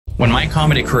When my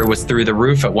comedy career was through the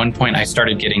roof, at one point I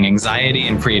started getting anxiety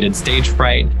and created stage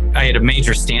fright. I had a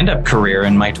major stand-up career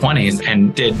in my 20s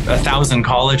and did 1,000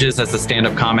 colleges as a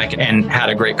stand-up comic and had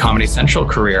a great Comedy Central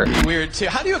career. Weird too.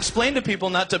 How do you explain to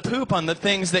people not to poop on the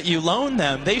things that you loan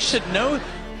them? They should know.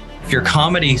 If your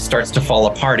comedy starts to fall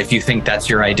apart, if you think that's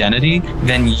your identity,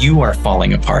 then you are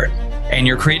falling apart. And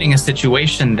you're creating a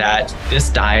situation that this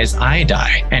dies, I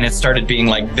die. And it started being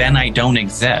like, then I don't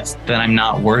exist, then I'm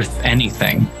not worth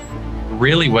anything.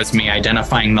 Really was me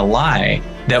identifying the lie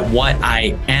that what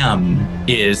I am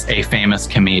is a famous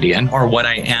comedian, or what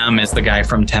I am is the guy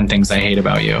from 10 Things I Hate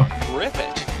About You. Rip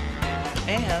it.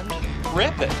 And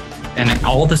rip it. And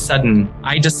all of a sudden,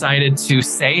 I decided to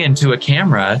say into a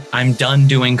camera, I'm done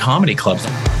doing comedy clubs.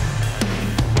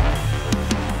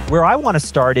 Where I want to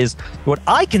start is what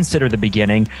I consider the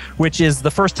beginning, which is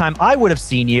the first time I would have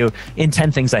seen you in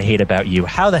 10 Things I Hate About You.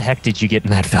 How the heck did you get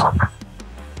in that film?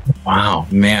 Wow,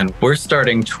 man, we're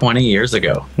starting 20 years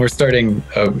ago. We're starting.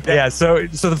 Yeah, so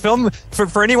the film,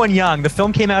 for anyone young, the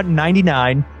film came out in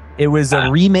 99. It was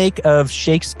a remake of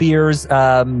Shakespeare's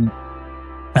Taming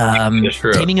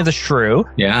of the Shrew.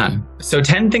 Yeah. So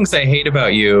 10 Things I Hate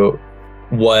About You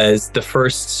was the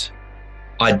first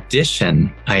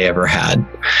audition I ever had.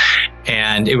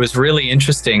 And it was really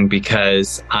interesting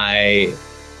because I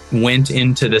went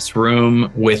into this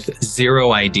room with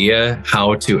zero idea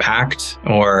how to act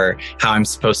or how I'm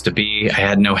supposed to be. I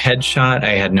had no headshot.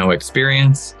 I had no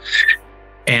experience.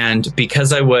 And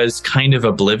because I was kind of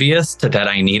oblivious to that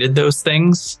I needed those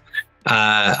things,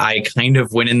 I kind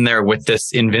of went in there with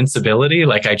this invincibility.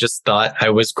 Like I just thought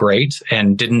I was great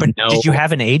and didn't know. Did you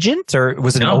have an agent or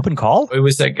was it an open call? It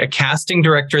was a casting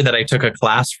director that I took a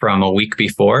class from a week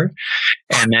before.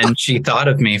 And then she thought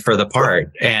of me for the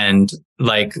part. And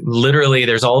like literally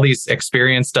there's all these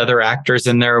experienced other actors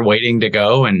in there waiting to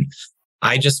go. And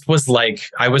I just was like,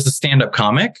 I was a stand-up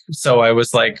comic. So I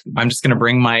was like, I'm just going to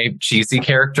bring my cheesy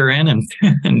character in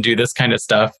and do this kind of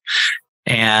stuff.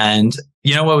 And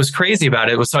you know what was crazy about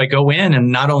it was, so I go in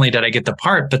and not only did I get the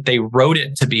part, but they wrote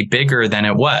it to be bigger than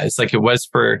it was. Like it was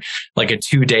for like a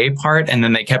 2-day part. And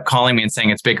then they kept calling me and saying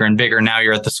it's bigger and bigger. Now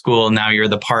you're at the school. Now you're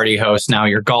the party host. Now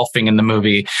you're golfing in the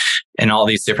movie and all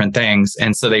these different things.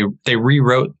 And so they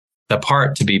rewrote the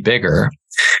part to be bigger.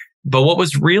 But what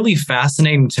was really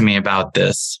fascinating to me about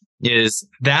this is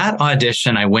that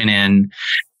audition I went in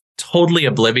totally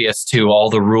oblivious to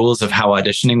all the rules of how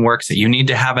auditioning works, that you need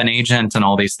to have an agent and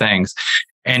all these things,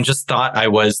 and just thought I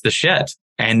was the shit.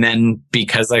 And then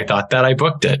because I thought that, I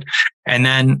booked it. And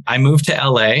then I moved to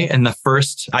LA, and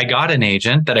I got an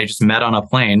agent that I just met on a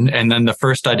plane. And then the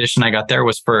first audition I got there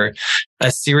was for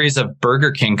a series of Burger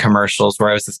King commercials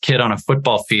where I was this kid on a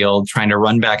football field trying to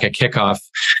run back a kickoff.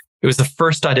 It was the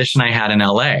first audition I had in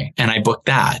LA, and I booked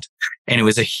that. And it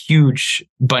was a huge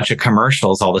bunch of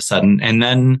commercials all of a sudden. And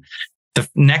then the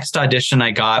next audition I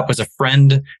got was a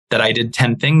friend that I did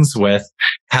 10 Things with,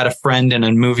 had a friend in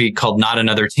a movie called Not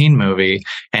Another Teen Movie.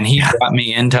 And he brought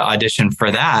me in to audition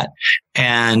for that.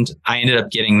 And I ended up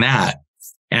getting that.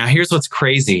 And now here's what's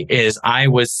crazy is I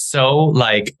was so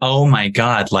like, oh my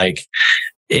God, like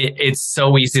it's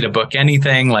so easy to book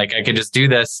anything. Like I could just do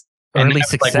this. Early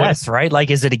success, like, right? Like,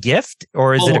 is it a gift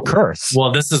or is it a curse?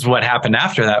 Well, this is what happened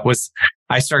after that was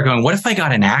I started going, what if I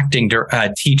got an acting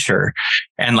teacher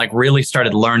and like really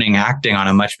started learning acting on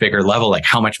a much bigger level? Like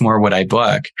how much more would I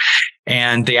book?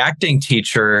 And the acting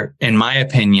teacher, in my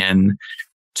opinion,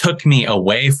 took me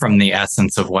away from the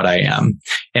essence of what I am.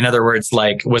 In other words,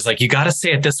 was like, you got to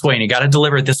say it this way and you got to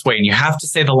deliver it this way and you have to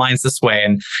say the lines this way.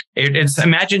 And it's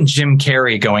imagine Jim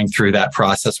Carrey going through that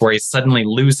process where he's suddenly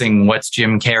losing what's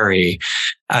Jim Carrey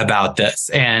about this.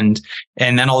 And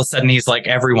then all of a sudden he's like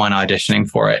everyone auditioning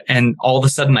for it. And all of a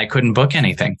sudden I couldn't book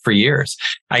anything for years.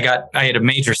 I had a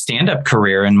major stand-up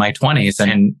career in my 20s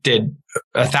and did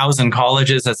 1,000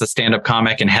 colleges as a stand-up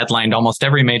comic and headlined almost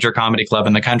every major comedy club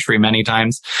in the country many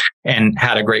times and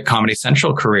had a great Comedy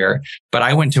Central career. But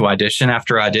I went to audition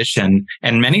after audition,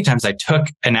 and many times I took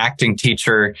an acting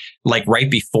teacher like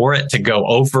right before it to go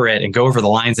over it and go over the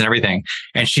lines and everything.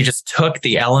 And she just took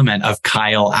the element of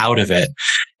Kyle out of it.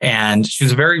 And she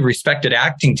was a very respected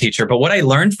acting teacher. But what I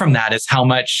learned from that is how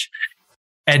much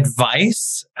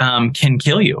advice can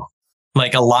kill you.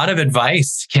 Like a lot of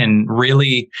advice can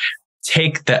really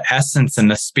take the essence and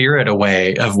the spirit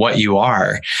away of what you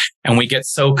are. And we get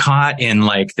so caught in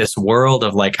like this world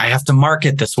of like, I have to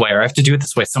market this way, or I have to do it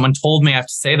this way. Someone told me I have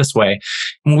to say this way.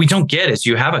 And what we don't get is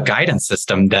you have a guidance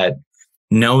system that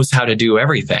knows how to do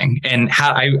everything. And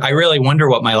how I really wonder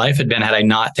what my life had been had I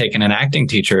not taken an acting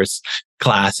teacher's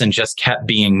class and just kept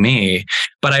being me.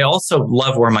 But I also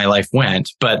love where my life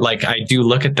went. But like, I do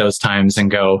look at those times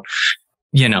and go,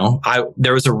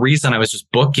 there was a reason I was just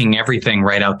booking everything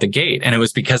right out the gate. And it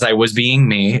was because I was being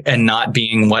me and not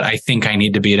being what I think I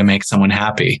need to be to make someone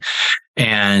happy.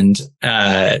 And,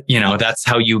 that's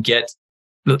how you get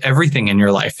everything in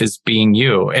your life, is being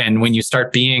you. And when you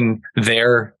start being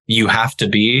there, you have to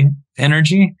be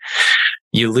energy,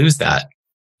 you lose that,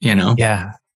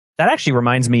 Yeah. That actually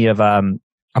reminds me of,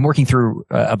 I'm working through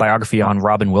a biography on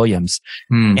Robin Williams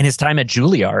and his time at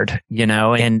Juilliard,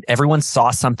 and everyone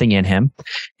saw something in him.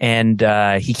 And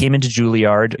he came into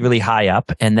Juilliard really high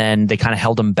up, and then they kind of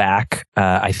held him back,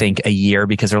 I think, a year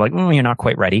because they're like, you're not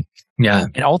quite ready. Yeah.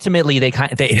 And ultimately they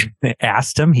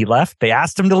asked him, he left. They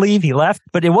asked him to leave, he left.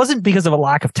 But it wasn't because of a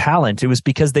lack of talent. It was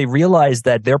because they realized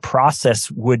that their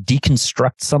process would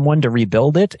deconstruct someone to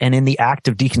rebuild it. And in the act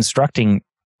of deconstructing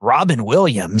Robin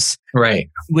Williams, right,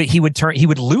 he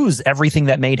would lose everything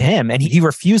that made him, and he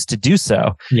refused to do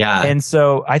so. Yeah. And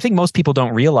so I think most people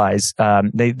don't realize,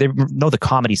 they know the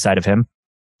comedy side of him.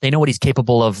 They know what he's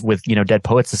capable of with, Dead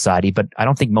Poets Society, but I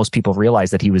don't think most people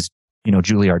realize that he was,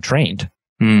 Juilliard trained.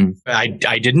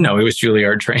 I didn't know he was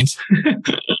Juilliard trained.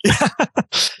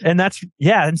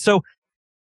 And so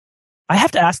I have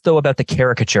to ask though about the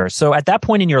caricature. So at that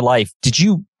point in your life,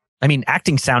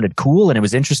 acting sounded cool and it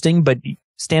was interesting, but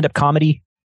stand-up comedy,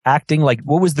 acting, like,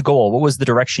 what was the goal? What was the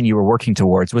direction you were working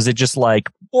towards? Was it just like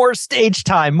more stage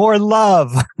time, more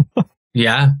love?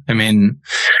 Yeah. There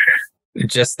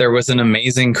was an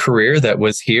amazing career that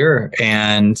was here.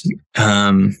 And,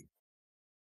 I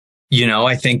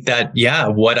think that,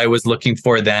 what I was looking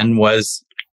for then was,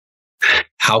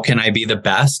 how can I be the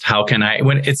best?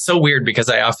 It's so weird because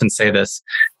I often say this,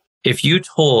 if you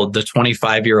told the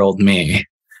 25-year-old me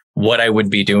what I would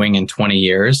be doing in 20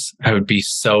 years, I would be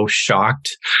so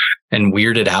shocked and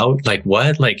weirded out. Like,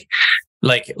 what? Like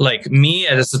me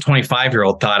as a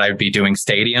 25-year-old thought I'd be doing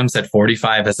stadiums at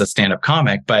 45 as a stand-up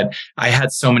comic. But I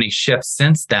had so many shifts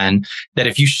since then that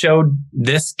if you showed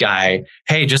this guy,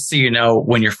 hey, just so you know,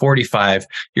 when you're 45,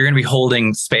 you're going to be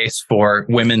holding space for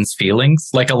women's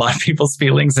feelings, like a lot of people's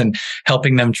feelings, and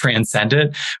helping them transcend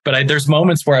it. But there's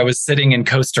moments where I was sitting in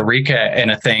Costa Rica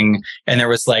in a thing, and there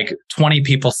was like 20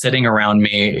 people sitting around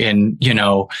me in,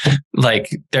 like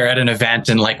they're at an event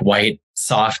in like white,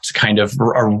 soft kind of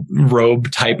robe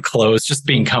type clothes, just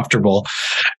being comfortable.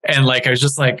 And like, I was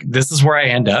just like, this is where I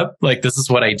end up. Like, this is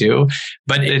what I do,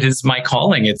 but it is my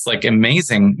calling. It's like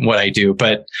amazing what I do.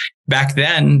 But back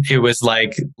then it was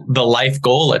like the life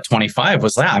goal at 25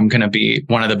 was, I'm going to be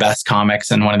one of the best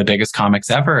comics and one of the biggest comics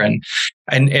ever. And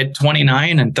at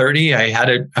 29 and 30, I had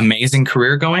an amazing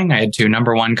career going. I had 2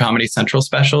 #1 Comedy Central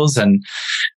specials, and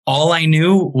all I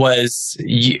knew was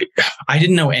I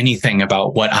didn't know anything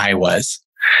about what I was,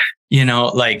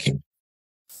 like,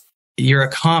 you're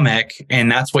a comic and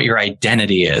that's what your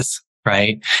identity is.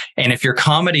 Right. And if your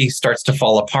comedy starts to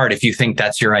fall apart, if you think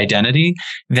that's your identity,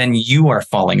 then you are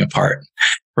falling apart.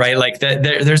 Right. Like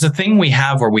there's a thing we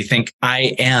have where we think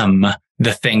I am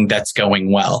the thing that's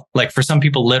going well. Like for some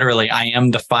people, literally, I am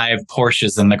the 5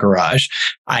 Porsches in the garage.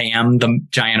 I am the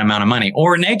giant amount of money,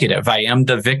 or negative. I am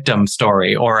the victim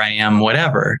story, or I am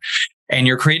whatever. And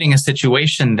you're creating a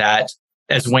situation that,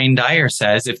 as Wayne Dyer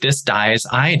says, if this dies,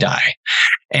 I die.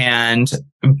 And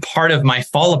part of my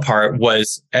fall apart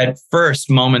was at first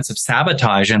moments of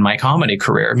sabotage in my comedy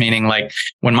career, meaning like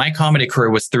when my comedy career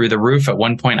was through the roof, at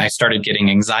one point I started getting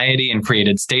anxiety and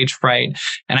created stage fright.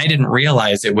 And I didn't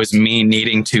realize it was me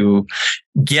needing to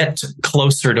get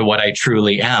closer to what I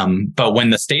truly am. But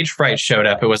when the stage fright showed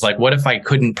up, it was like, what if I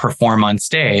couldn't perform on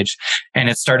stage? And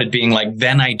it started being like,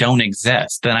 then I don't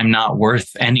exist, then I'm not worth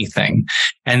anything.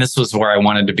 And this was where I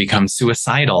wanted to become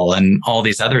suicidal and all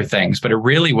these other things. But it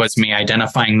really was me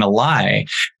identifying the lie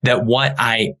that what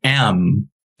I am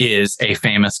is a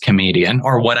famous comedian,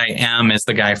 or what I am is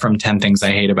the guy from 10 Things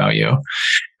I Hate About You.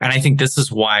 And I think this is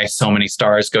why so many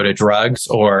stars go to drugs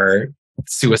or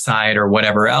suicide or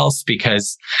whatever else,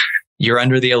 because you're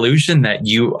under the illusion that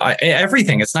you are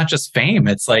everything. It's not just fame.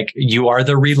 It's like you are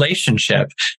the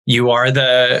relationship. You are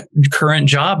the current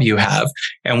job you have.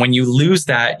 And when you lose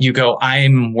that, you go,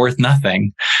 I'm worth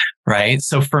nothing. Right.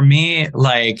 So for me,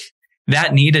 like,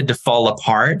 that needed to fall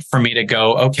apart for me to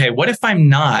go, okay, what if I'm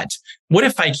not? What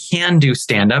if I can do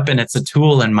stand-up and it's a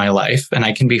tool in my life and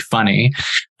I can be funny?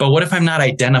 But what if I'm not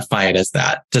identified as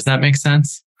that? Does that make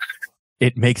sense?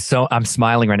 I'm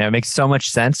smiling right now. It makes so much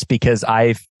sense because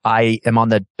I've I am on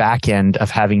the back end of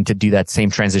having to do that same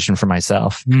transition for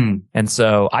myself. And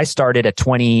so I started at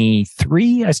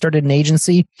 23. I started an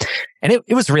agency, and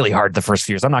it was really hard the first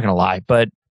few years. I'm not going to lie, but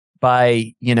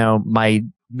by, my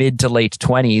mid to late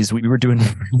 20s, we were doing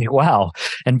really well.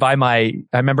 And I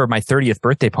remember my 30th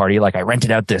birthday party, like I rented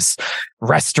out this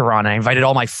restaurant. I invited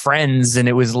all my friends, and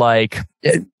it was like,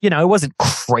 it wasn't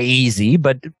crazy,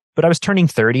 but I was turning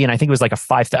 30, and I think it was like a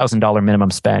 $5,000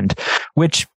 minimum spend,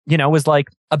 which, was like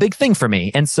a big thing for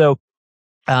me. And so,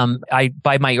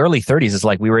 by my early 30s, it's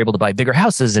like we were able to buy bigger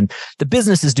houses, and the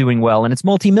business is doing well, and it's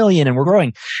multi-million, and we're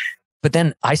growing. But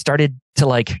then I started to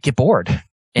like get bored.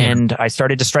 And I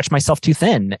started to stretch myself too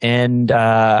thin. And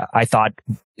I thought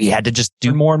we had to just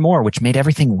do more and more, which made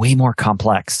everything way more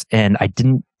complex. And I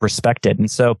didn't respect it.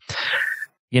 And so,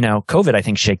 COVID, I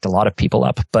think, shaked a lot of people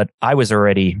up. But I was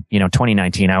already,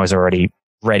 2019, I was already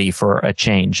ready for a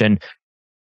change. And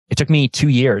it took me 2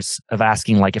 years of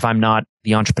asking, like, if I'm not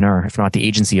the entrepreneur, if I'm not the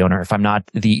agency owner, if I'm not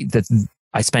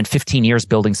I spent 15 years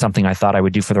building something I thought I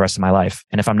would do for the rest of my life.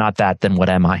 And if I'm not that, then what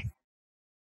am I?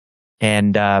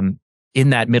 And,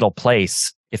 in that middle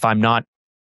place, if I'm not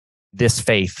this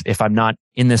faith, if I'm not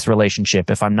in this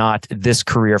relationship, if I'm not this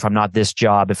career, if I'm not this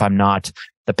job, if I'm not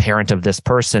the parent of this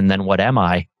person, then what am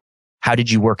I? How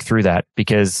did you work through that?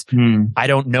 Because I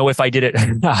don't know if I did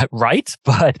it right,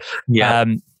 but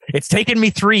it's taken me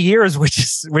 3 years,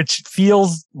 which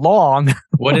feels long.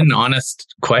 What an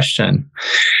honest question.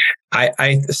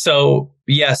 So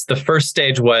yes, the first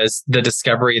stage was the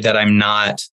discovery that I'm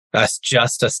not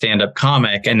just a stand-up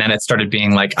comic. And then it started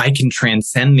being like, I can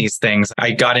transcend these things.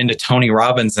 I got into Tony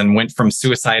Robbins and went from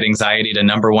suicide anxiety to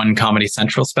 #1 Comedy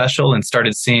Central special, and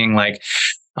started seeing like,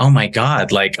 oh my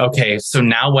God, like, okay, so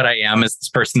now what I am is this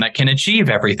person that can achieve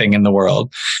everything in the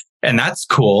world. And that's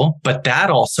cool. But that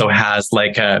also has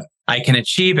like I can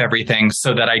achieve everything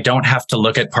so that I don't have to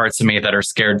look at parts of me that are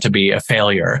scared to be a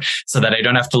failure, so that I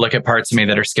don't have to look at parts of me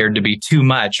that are scared to be too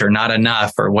much or not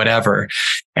enough or whatever.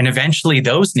 And eventually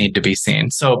those need to be seen.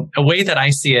 So a way that I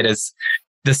see it is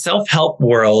the self-help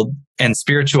world and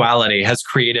spirituality has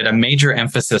created a major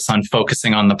emphasis on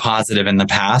focusing on the positive in the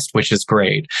past, which is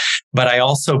great. But I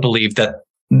also believe that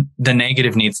the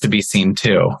negative needs to be seen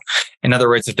too. In other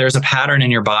words, if there's a pattern in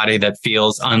your body that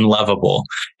feels unlovable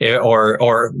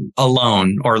or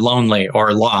alone or lonely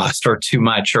or lost or too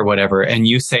much or whatever, and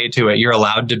you say to it, you're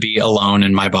allowed to be alone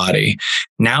in my body.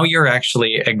 Now you're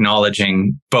actually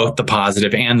acknowledging both the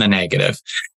positive and the negative.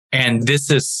 And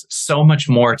this is so much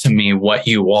more to me what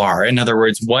you are. In other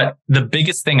words, what the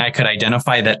biggest thing I could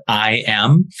identify that I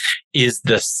am is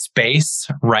the space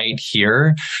right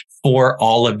here for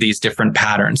all of these different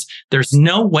patterns. There's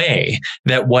no way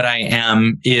that what I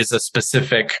am is a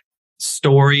specific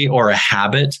story or a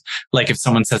habit. Like if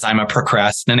someone says I'm a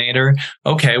procrastinator,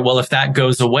 okay, well, if that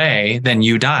goes away, then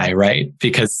you die, right?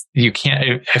 Because you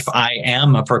can't, if I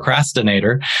am a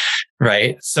procrastinator,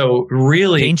 right? So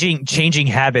really changing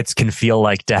habits can feel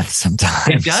like death sometimes.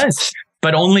 It does,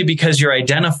 but only because you're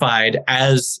identified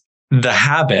as the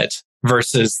habit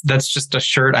versus that's just a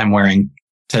shirt I'm wearing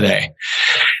today.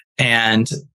 And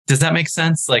does that make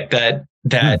sense? Like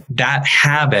that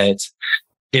habit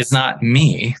is not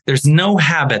me. There's no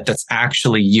habit that's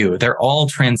actually you. They're all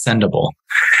transcendable.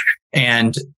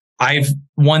 And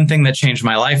one thing that changed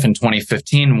my life in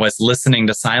 2015 was listening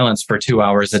to silence for 2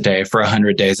 hours a day for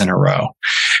 100 days in a row.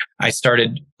 I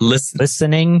started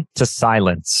listening to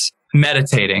silence,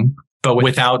 meditating, but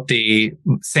without the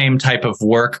same type of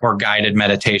work or guided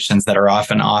meditations that are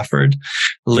often offered.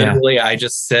 Literally, I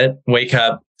just sit, wake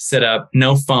up, sit up,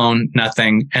 no phone,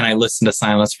 nothing. And I listen to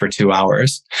silence for 2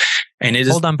 hours. And it is.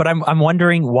 Hold on, but I'm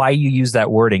wondering why you use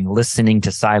that wording, listening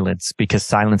to silence, because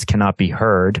silence cannot be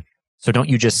heard. So don't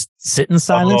you just sit in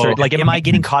silence? Or like, am I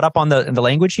getting caught up on the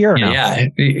language here? Or no? Yeah,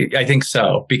 I think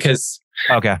so. Because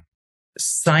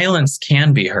silence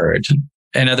can be heard.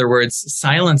 In other words,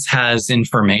 silence has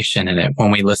information in it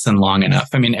when we listen long enough.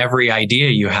 I mean, every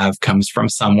idea you have comes from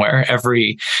somewhere,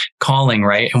 every calling,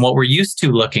 right? And what we're used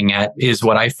to looking at is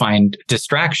what I find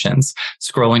distractions,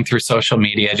 scrolling through social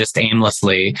media just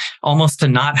aimlessly, almost to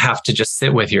not have to just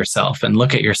sit with yourself and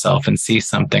look at yourself and see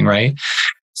something, right?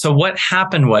 So what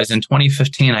happened was in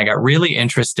 2015, I got really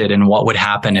interested in what would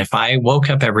happen if I woke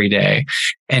up every day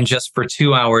and just for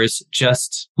 2 hours,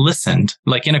 just listened,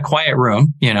 like in a quiet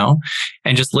room,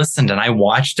 and just listened. And I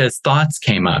watched as thoughts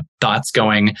came up, thoughts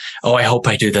going, oh, I hope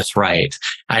I do this right.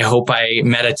 I hope I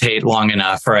meditate long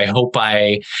enough, or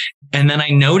and then I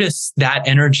noticed that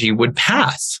energy would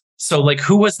pass. So like,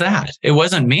 who was that? It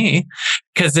wasn't me.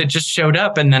 because it just showed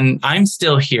up, and then I'm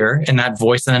still here, and that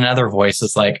voice and another voice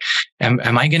is like, am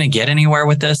I going to get anywhere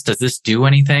with this? Does this do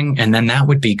anything? And then that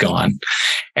would be gone.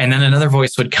 And then another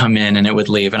voice would come in and it would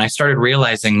leave. And I started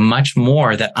realizing much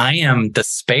more that I am the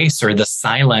space or the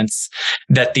silence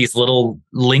that these little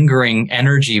lingering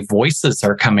energy voices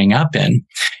are coming up in.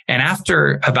 And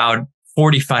after about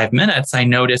 45 minutes, I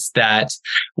noticed that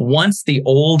once the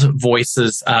old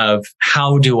voices of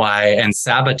how do I and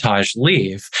sabotage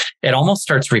leave, it almost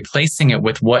starts replacing it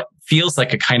with what feels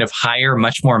like a kind of higher,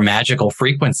 much more magical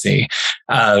frequency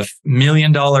of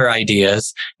 $1,000,000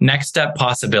 ideas, next step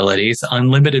possibilities,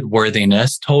 unlimited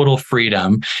worthiness, total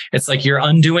freedom. It's like you're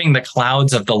undoing the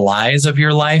clouds of the lies of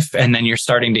your life, and then you're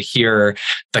starting to hear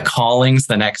the callings,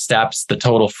 the next steps, the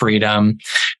total freedom.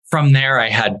 From there, I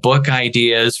had book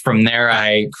ideas. From there,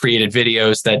 I created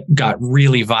videos that got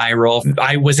really viral.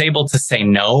 I was able to say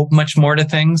no much more to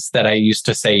things that I used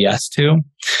to say yes to.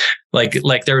 Like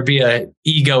there would be a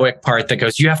egoic part that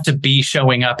goes, you have to be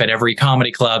showing up at every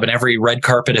comedy club and every red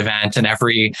carpet event and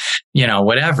every,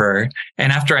 whatever.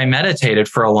 And after I meditated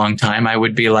for a long time, I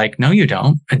would be like, no, you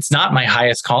don't. It's not my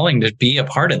highest calling to be a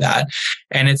part of that.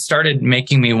 And it started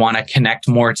making me want to connect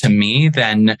more to me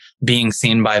than being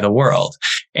seen by the world.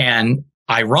 And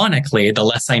ironically, the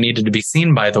less I needed to be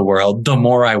seen by the world, the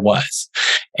more I was.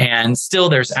 And still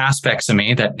there's aspects of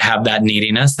me that have that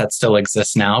neediness that still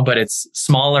exists now, but it's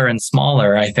smaller and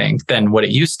smaller, I think, than what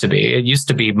it used to be. It used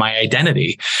to be my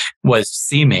identity was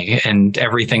see me, and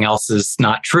everything else is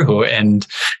not true. And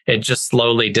it just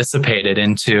slowly dissipated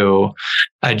into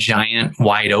a giant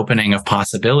wide opening of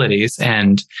possibilities.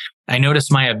 And I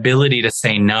noticed my ability to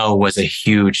say no was a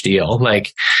huge deal.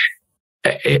 Like,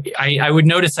 I would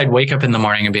notice I'd wake up in the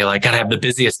morning and be like, God, I have the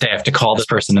busiest day. I have to call this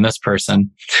person and this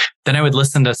person. Then I would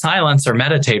listen to silence or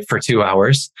meditate for 2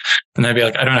 hours. And I'd be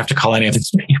like, I don't have to call any of these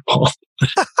people.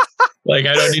 Like,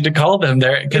 I don't need to call them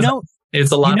there. Because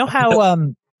it's a lot. You know how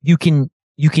you can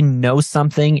know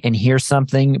something and hear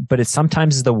something, but it's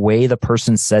sometimes the way the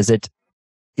person says it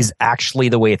is actually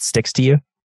the way it sticks to you.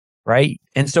 Right.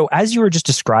 And so as you were just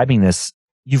describing this,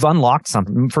 you've unlocked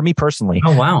something for me personally.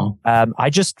 Oh, wow.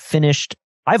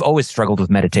 I've always struggled with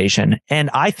meditation,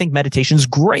 and I think meditation is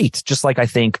great. Just like I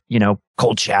think,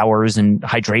 cold showers and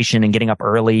hydration and getting up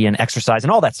early and exercise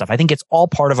and all that stuff. I think it's all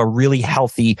part of a really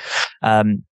healthy,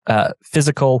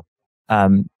 physical,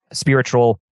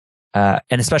 spiritual, and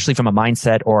especially from a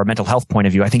mindset or a mental health point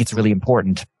of view, I think it's really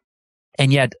important.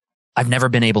 And yet I've never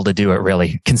been able to do it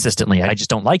really consistently. I just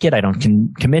don't like it. I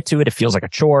don't commit to it. It feels like a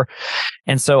chore.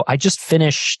 And so I just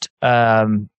finished, I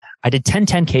did 10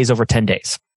 10Ks over 10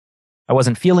 days. I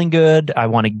wasn't feeling good. I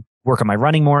want to work on my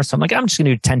running more. So I'm like, I'm just going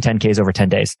to do 10 10Ks over 10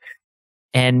 days.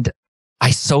 And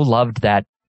I so loved that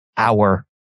hour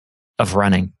of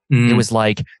running. It was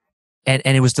like, and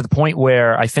it was to the point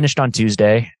where I finished on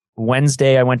Tuesday.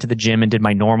 Wednesday, I went to the gym and did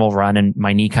my normal run, and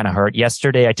my knee kind of hurt.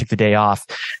 Yesterday, I took the day off.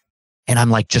 And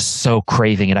I'm like just so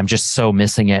craving it. I'm just so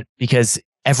missing it because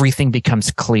everything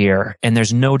becomes clear and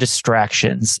there's no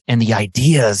distractions and the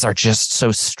ideas are just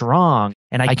so strong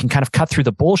and I can kind of cut through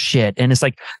the bullshit. And it's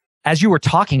like, as you were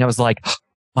talking, I was like,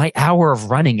 my hour of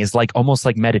running is like almost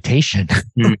like meditation.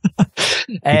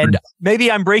 And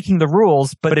maybe I'm breaking the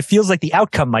rules, but it feels like the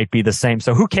outcome might be the same.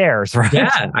 So who cares, right?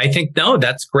 Yeah, I think, no,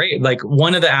 that's great. Like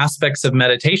one of the aspects of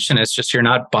meditation is just you're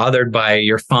not bothered by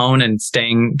your phone and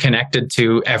staying connected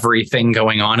to everything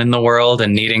going on in the world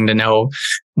and needing to know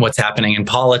what's happening in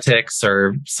politics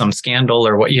or some scandal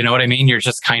or what, you know what I mean? You're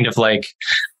just kind of like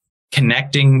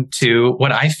connecting to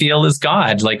what I feel is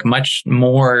God, like much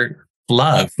more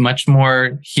love, much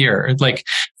more here, like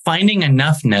finding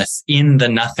enoughness in the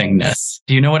nothingness.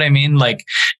 Do you know what I mean? Like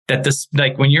that this,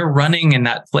 like when you're running in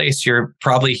that place, you're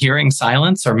probably hearing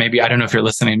silence, or maybe, I don't know if you're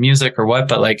listening to music or what,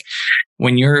 but like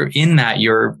when you're in that,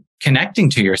 you're connecting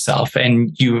to yourself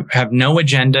and you have no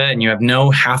agenda and you have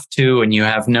no have to and you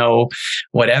have no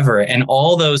whatever. And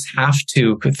all those have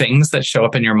to things that show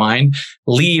up in your mind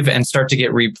leave and start to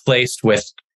get replaced with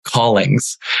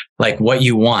callings, like what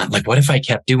you want. Like, what if I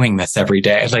kept doing this every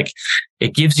day? Like,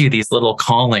 it gives you these little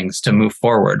callings to move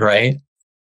forward, right?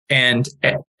 And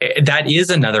that is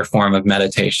another form of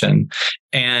meditation.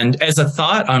 And as a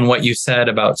thought on what you said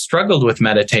about struggled with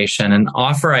meditation, an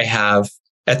offer I have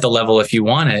at the level, if you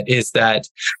want it, is that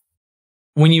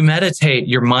when you meditate,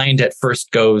 your mind at first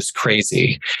goes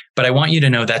crazy, but I want you to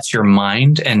know that's your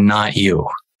mind and not you.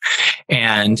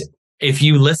 And if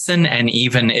you listen and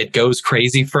even it goes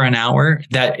crazy for an hour,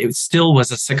 that it still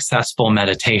was a successful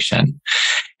meditation.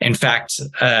 In fact,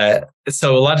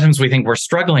 so a lot of times we think we're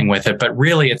struggling with it, but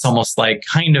really it's almost like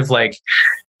kind of like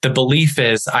the belief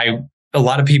is a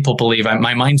lot of people believe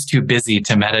my mind's too busy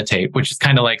to meditate, which is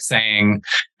kind of like saying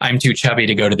I'm too chubby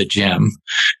to go to the gym.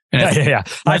 Yeah.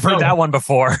 I've heard that one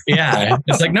before. Yeah.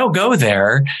 It's like, no, go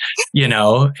there,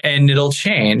 and it'll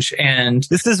change. And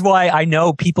this is why I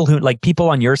know people who people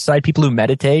on your side, people who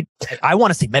meditate. I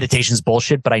want to say meditation's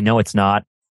bullshit, but I know it's not.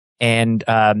 And,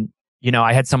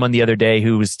 I had someone the other day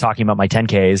who was talking about my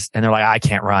 10Ks and they're like, I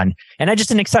can't run. And I just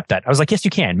didn't accept that. I was like, yes, you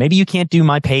can. Maybe you can't do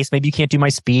my pace. Maybe you can't do my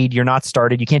speed. You're not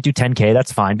started. You can't do 10K.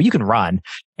 That's fine, but you can run.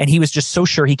 And he was just so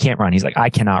sure he can't run. He's like, I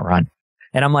cannot run.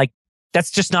 And I'm like, that's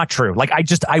just not true. Like,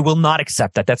 I will not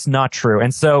accept that. That's not true.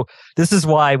 And so this is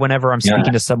why whenever I'm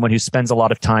speaking to someone who spends a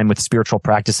lot of time with spiritual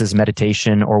practices,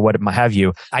 meditation, or what have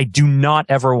you, I do not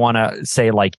ever want to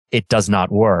say like, it does not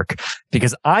work,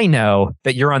 because I know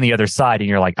that you're on the other side and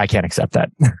you're like, I can't accept that.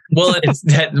 Well,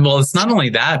 it's not only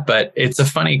that, but it's a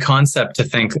funny concept to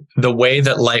think the way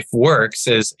that life works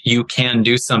is you can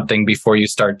do something before you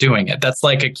start doing it. That's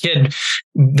like a kid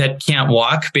that can't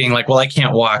walk being like, well, I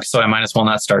can't walk, so I might as well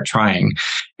not start trying.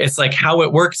 It's like how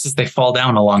it works is they fall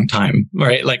down a long time,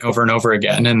 right? Like over and over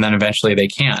again. And then eventually they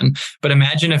can. But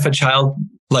imagine if a child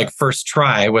like first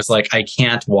try was like, I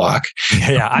can't walk.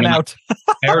 Yeah, I'm out.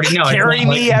 I already know. Carry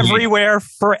me everywhere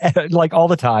for like all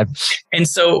the time. And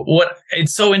so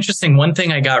it's so interesting. One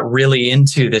thing I got really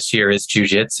into this year is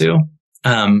jujitsu.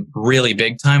 Really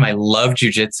big time. I love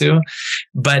jujitsu,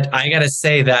 but I gotta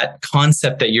say that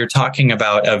concept that you're talking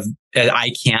about of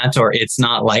I can't, or it's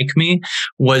not like me,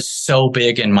 was so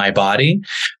big in my body.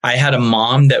 I had a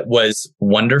mom that was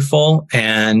wonderful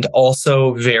and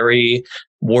also very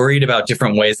worried about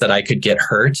different ways that I could get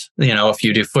hurt. If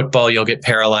you do football, you'll get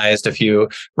paralyzed. If you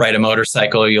ride a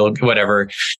motorcycle, you'll whatever.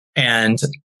 And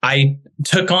I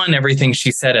took on everything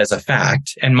she said as a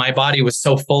fact, and my body was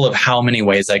so full of how many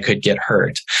ways I could get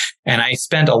hurt. And I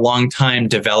spent a long time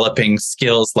developing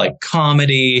skills like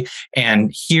comedy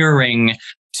and hearing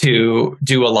to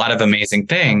do a lot of amazing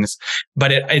things.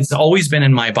 But it's always been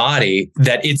in my body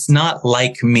that it's not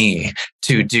like me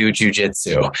to do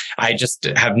jujitsu. I just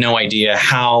have no idea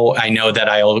how. I know that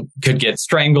I could get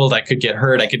strangled. I could get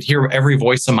hurt. I could hear every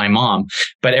voice of my mom,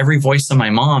 but every voice of my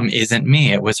mom isn't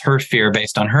me. It was her fear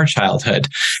based on her childhood.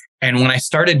 And when I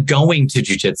started going to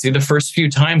jujitsu, the first few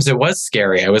times it was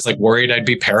scary. I was like worried I'd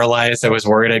be paralyzed. I was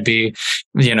worried I'd be,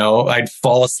 I'd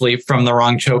fall asleep from the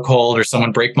wrong chokehold or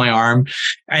someone break my arm.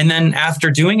 And then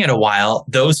after doing it a while,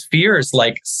 those fears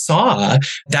saw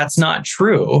that's not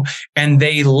true. And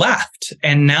they left.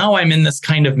 And now I'm in this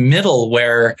kind of middle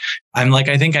where I'm like,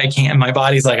 I think I can. My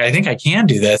body's like, I think I can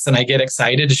do this. And I get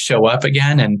excited to show up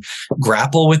again and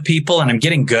grapple with people. And I'm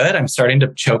getting good. I'm starting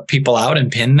to choke people out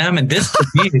and pin them. And this for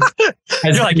me,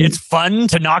 you're like, it's fun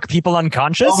to knock people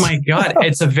unconscious. Oh my God.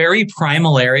 It's a very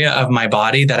primal area of my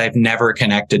body that I've never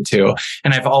connected to.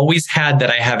 And I've always had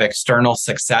that I have external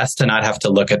success to not have to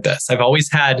look at this. I've always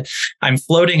had, I'm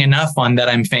floating enough on that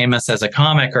I'm famous as a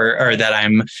comic or that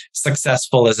I'm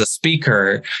successful as a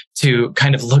speaker to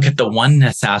kind of look at the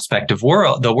oneness aspect of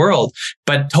the world,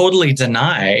 but totally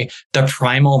deny the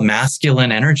primal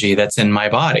masculine energy that's in my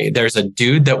body. There's a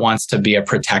dude that wants to be a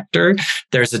protector.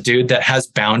 There's a dude that has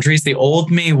boundaries. The old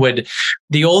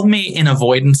me in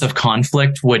avoidance of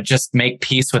conflict would just make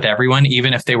peace with everyone,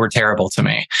 even if they were terrible to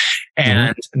me.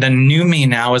 And the new me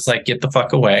now is like, get the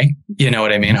fuck away. You know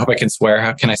what I mean? I hope I can swear.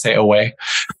 How can I say away?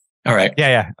 All right.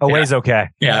 Yeah. Away's okay.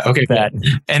 Yeah. Okay. That.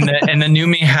 And the new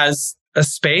me has a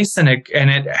space and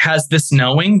it has this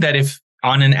knowing that if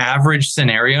on an average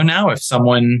scenario now, if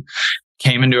someone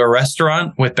came into a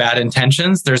restaurant with bad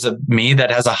intentions, there's a me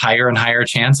that has a higher and higher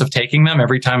chance of taking them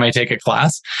every time I take a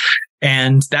class.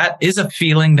 And that is a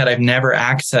feeling that I've never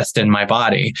accessed in my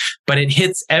body, but it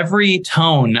hits every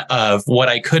tone of what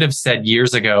I could have said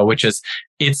years ago, which is,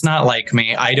 it's not like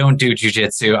me. I don't do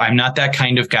jujitsu. I'm not that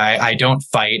kind of guy. I don't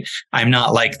fight. I'm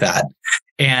not like that.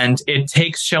 And it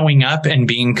takes showing up and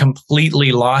being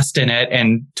completely lost in it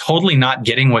and totally not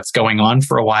getting what's going on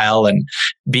for a while and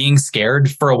being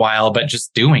scared for a while, but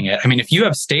just doing it. I mean, if you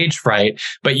have stage fright,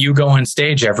 but you go on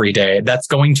stage every day, that's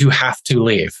going to have to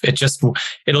leave.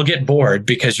 It'll get bored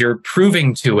because you're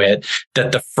proving to it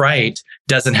that the fright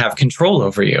doesn't have control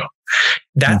over you.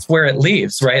 That's where it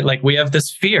leaves, right? Like we have this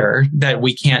fear that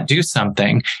we can't do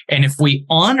something. And if we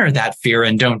honor that fear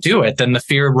and don't do it, then the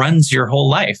fear runs your whole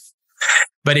life.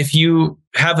 But if you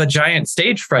have a giant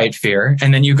stage fright fear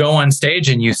and then you go on stage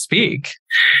and you speak,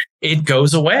 it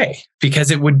goes away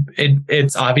because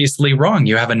it's obviously wrong.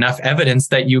 You have enough evidence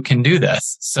that you can do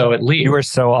this. So it leaves. You are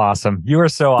so awesome. You are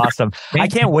so awesome. I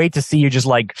can't wait to see you just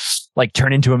like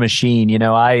turn into a machine.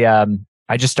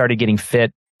 I just started getting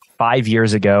fit 5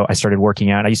 years ago. I started working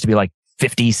out. I used to be like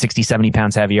 50, 60, 70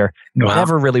 pounds heavier. Wow.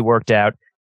 Never really worked out.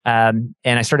 And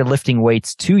I started lifting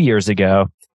weights 2 years ago.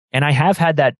 And I have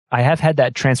had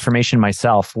that transformation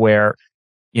myself where,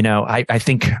 you know, I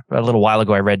think a little while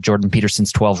ago, I read Jordan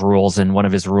Peterson's 12 rules, and one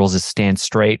of his rules is stand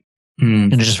straight.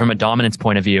 And just from a dominance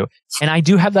point of view. And I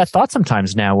do have that thought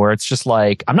sometimes now where it's just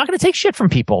like, I'm not going to take shit from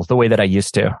people the way that I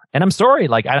used to. And I'm sorry.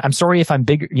 Like, I'm sorry if I'm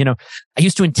bigger. You know, I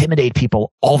used to intimidate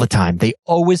people all the time. They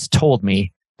always told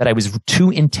me that I was too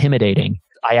intimidating.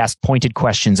 I ask pointed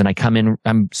questions and I come in,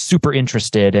 I'm super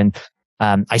interested, and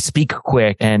I speak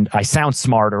quick and I sound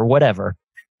smart or whatever.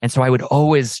 And so I would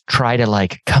always try to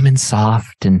like come in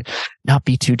soft and not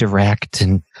be too direct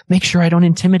and make sure I don't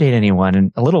intimidate anyone.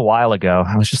 And a little while ago,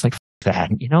 I was just like,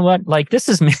 that, you know what? Like, this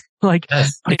is me. Like,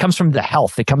 it comes from the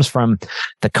health. It comes from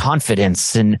the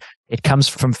confidence, and it comes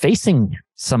from facing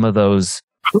some of those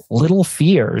little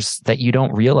fears that you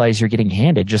don't realize you're getting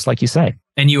handed, just like you say.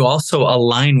 And you also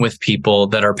align with people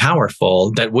that are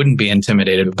powerful, that wouldn't be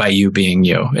intimidated by you being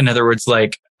you. In other words,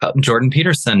 like Jordan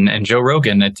Peterson and Joe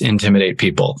Rogan that intimidate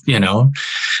people. You know,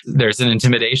 there's an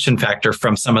intimidation factor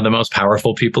from some of the most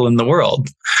powerful people in the world.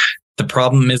 The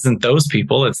problem isn't those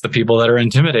people, it's the people that are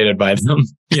intimidated by them,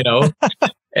 you know?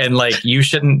 And like, you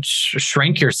shouldn't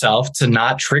shrink yourself to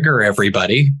not trigger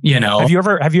everybody, you know? Have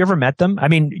you ever met them? I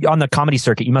mean, on the comedy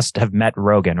circuit, you must have met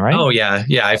Rogan, right? Oh yeah.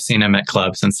 Yeah. I've seen him at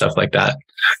clubs and stuff like that.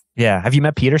 Yeah. Have you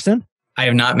met Peterson? I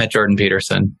have not met Jordan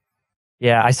Peterson.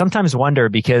 Yeah. I sometimes wonder,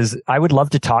 because I would love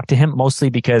to talk to him, mostly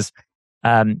because,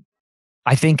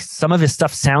 I think some of his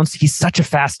stuff he's such a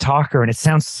fast talker and it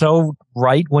sounds so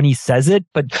right when he says it,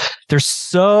 but there's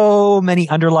so many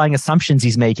underlying assumptions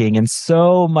he's making and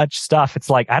so much stuff. It's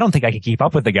like, I don't think I could keep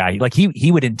up with the guy. Like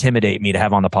he would intimidate me to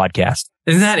have on the podcast.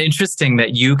 Isn't that interesting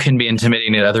that you can be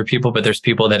intimidating to other people, but there's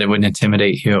people that it wouldn't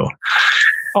intimidate you?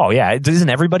 Oh yeah. Isn't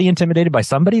everybody intimidated by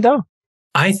somebody though?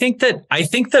 I think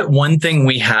that one thing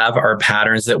we have are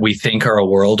patterns that we think are a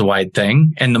worldwide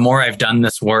thing. And the more I've done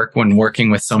this work when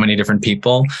working with so many different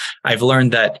people, I've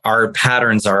learned that our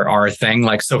patterns are our thing.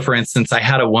 Like, so for instance, I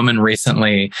had a woman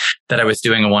recently that I was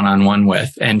doing a one-on-one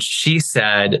with, and she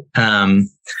said,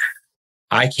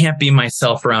 I can't be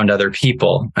myself around other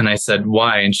people. And I said,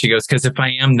 why? And she goes, because if I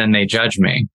am, then they judge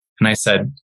me. And I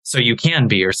said, so you can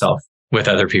be yourself with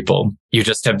other people. You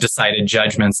just have decided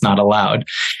judgment's not allowed.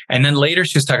 And then later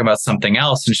she was talking about something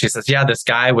else. And she says, yeah, this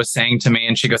guy was saying to me,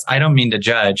 and she goes, I don't mean to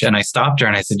judge. And I stopped her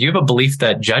and I said, you have a belief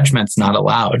that judgment's not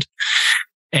allowed.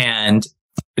 And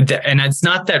it's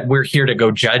not that we're here to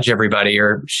go judge everybody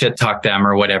or shit talk them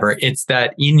or whatever. It's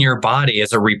that in your body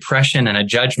is a repression and a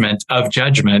judgment of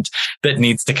judgment that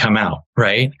needs to come out,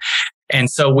 right? And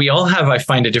so we all have, I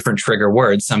find, a different trigger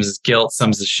word. Some is guilt, some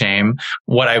is shame.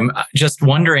 What I'm just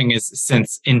wondering is,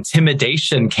 since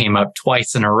intimidation came up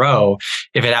twice in a row,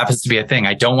 if it happens to be a thing,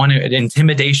 I don't want to,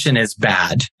 intimidation is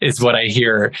bad, is what I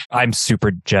hear. I'm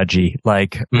super judgy.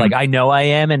 Like I know I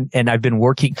am, and I've been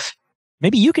working.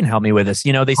 Maybe you can help me with this.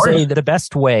 You know, they say that the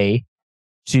best way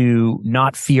to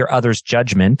not fear others'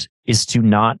 judgment is to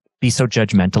not be so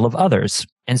judgmental of others.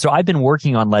 And so I've been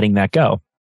working on letting that go.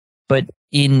 But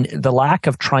in the lack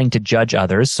of trying to judge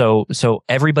others, so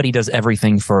everybody does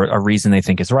everything for a reason they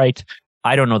think is right.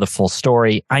 I don't know the full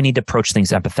story. I need to approach things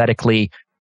empathetically.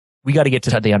 We got to get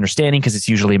to the understanding, because it's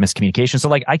usually a miscommunication. So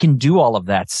like, I can do all of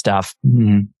that stuff.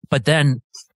 Mm-hmm. But then,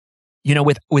 you know,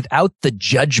 without the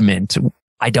judgment,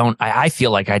 I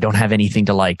feel like I don't have anything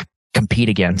to like compete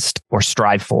against or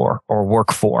strive for or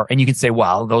work for. And you can say,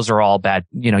 well, those are all bad.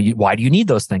 You know, why do you need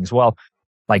those things? Well,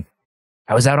 like,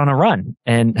 I was out on a run,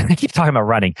 and I keep talking about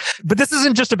running, but this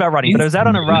isn't just about running, but I was out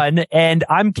on a run and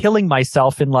I'm killing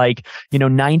myself in like,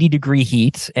 90-degree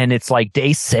heat, and it's like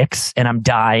day 6 and I'm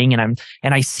dying, and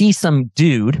I see some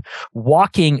dude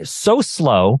walking so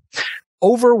slow,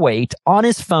 overweight, on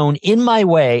his phone in my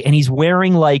way, and he's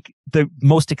wearing like the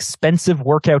most expensive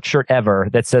workout shirt ever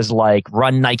that says like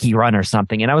Run Nike Run or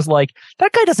something. And I was like,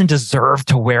 that guy doesn't deserve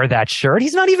to wear that shirt.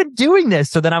 He's not even doing this.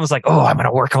 So then I was like, oh, I'm going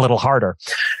to work a little harder.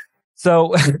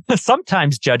 So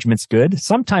sometimes judgment's good.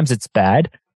 Sometimes it's bad.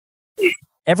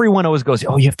 Everyone always goes,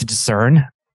 oh, you have to discern.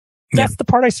 That's the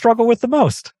part I struggle with the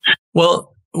most.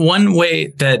 Well, one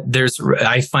way that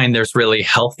I find there's really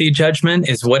healthy judgment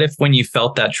is, what if when you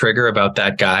felt that trigger about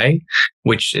that guy,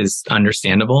 which is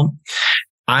understandable,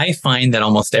 I find that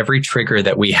almost every trigger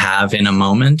that we have in a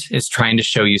moment is trying to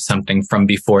show you something from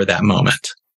before that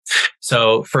moment.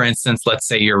 So for instance, let's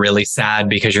say you're really sad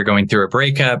because you're going through a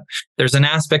breakup. There's an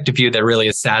aspect of you that really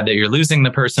is sad that you're losing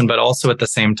the person, but also at the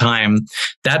same time,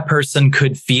 that person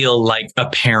could feel like a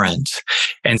parent.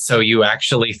 And so you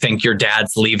actually think your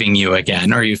dad's leaving you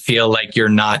again, or you feel like you're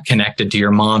not connected to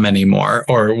your mom anymore,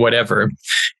 or whatever.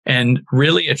 And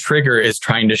really a trigger is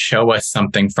trying to show us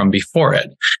something from before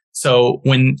it. So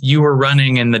when you were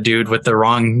running and the dude with the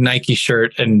wrong Nike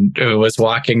shirt and was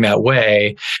walking that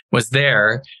way was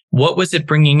there, what was it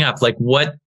bringing up? Like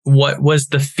what was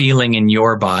the feeling in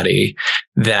your body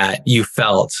that you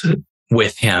felt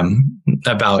with him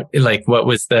about, like, what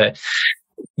was the,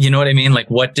 you know what I mean? Like,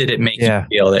 what did it make you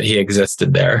feel that he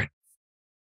existed there?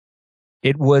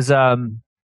 It was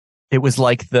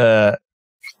like the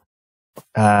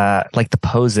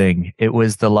posing. It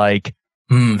was the like,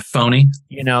 phony,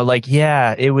 you know, like,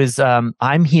 yeah, it was,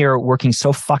 I'm here working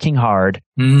so fucking hard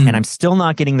and I'm still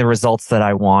not getting the results that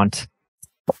I want.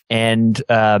 And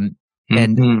I'm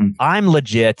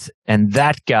legit. And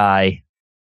that guy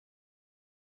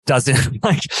doesn't,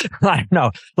 like, I don't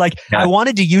know, like, I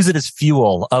wanted to use it as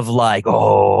fuel of like,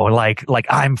 oh, like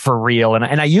I'm for real.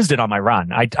 And I used it on my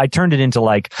run. I turned it into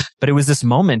like, but it was this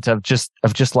moment of just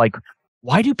like,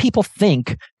 why do people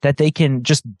think that they can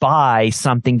just buy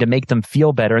something to make them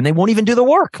feel better and they won't even do the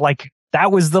work? Like,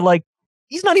 that was the, like,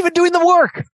 he's not even doing the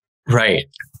work. Right.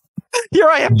 Here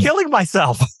I am killing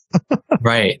myself.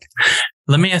 Right.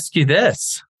 Let me ask you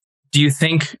this. Do you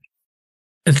think,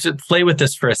 to play with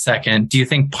this for a second, do you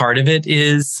think part of it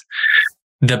is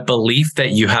the belief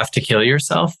that you have to kill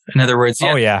yourself? In other words,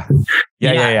 Yeah.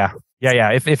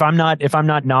 If I'm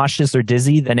not nauseous or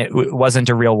dizzy, then it wasn't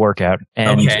a real workout.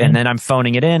 And then I'm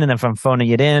phoning it in. And if I'm phoning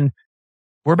it in,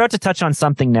 we're about to touch on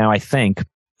something now, I think.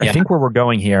 I think where we're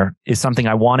going here is something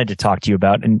I wanted to talk to you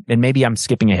about. And maybe I'm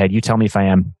skipping ahead. You tell me if I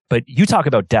am. But you talk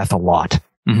about death a lot.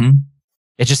 Mm-hmm.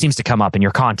 It just seems to come up in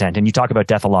your content. And you talk about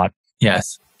death a lot.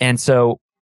 Yes. And so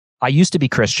I used to be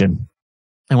Christian.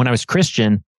 And when I was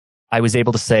Christian, I was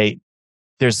able to say,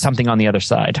 there's something on the other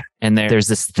side, and there's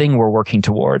this thing we're working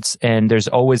towards, and there's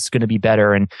always going to be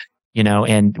better. And, you know,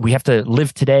 and we have to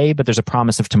live today, but there's a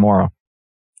promise of tomorrow.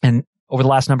 And over the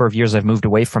last number of years, I've moved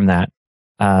away from that,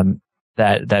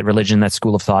 that religion, that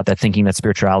school of thought, that thinking, that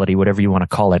spirituality, whatever you want to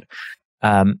call it.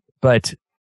 But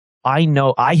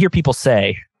I hear people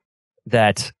say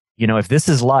that, you know, if this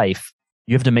is life,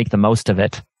 you have to make the most of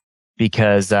it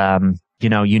because, you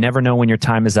know, you never know when your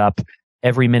time is up.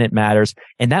 Every minute matters.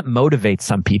 And that motivates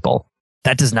some people.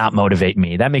 That does not motivate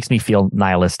me. That makes me feel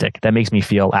nihilistic. That makes me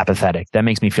feel apathetic. That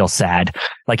makes me feel sad.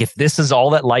 Like, if this is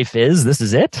all that life is, this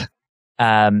is it.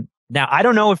 Now, I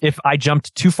don't know if I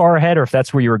jumped too far ahead or if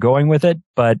that's where you were going with it,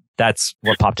 but that's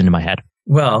what popped into my head.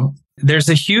 Well, there's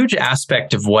a huge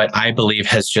aspect of what I believe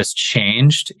has just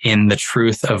changed in the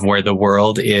truth of where the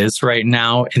world is right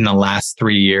now in the last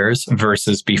 3 years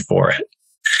versus before it.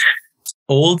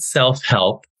 Old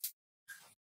self-help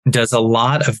does a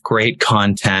lot of great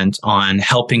content on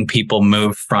helping people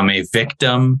move from a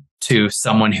victim to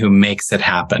someone who makes it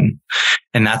happen.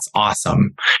 And that's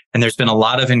awesome. And there's been a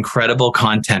lot of incredible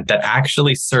content that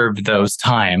actually served those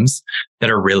times that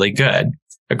are really good.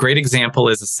 A great example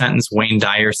is a sentence Wayne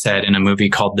Dyer said in a movie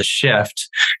called The Shift.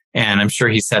 And I'm sure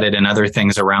he said it in other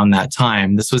things around that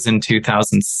time. This was in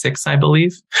 2006, I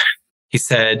believe. He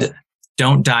said,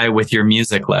 "Don't die with your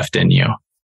music left in you."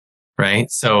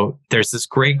 Right? So there's this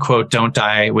great quote, "Don't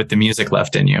die with the music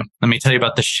left in you." Let me tell you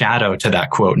about the shadow to that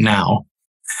quote now.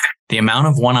 The amount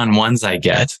of one-on-ones I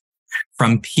get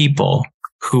from people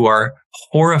who are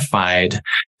horrified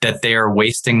that they are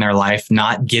wasting their life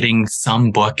not getting some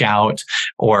book out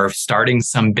or starting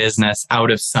some business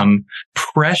out of some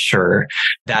pressure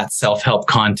that self-help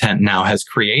content now has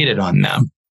created on them.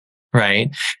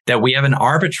 Right? That we have an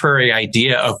arbitrary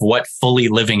idea of what fully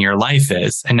living your life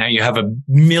is. And now you have a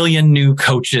million new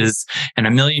coaches and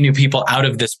a million new people out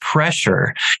of this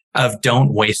pressure of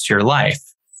don't waste your life.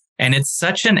 And it's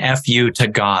such an FU to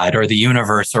God or the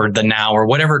universe or the now or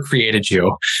whatever created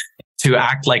you to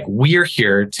act like we're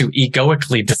here to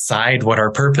egoically decide what our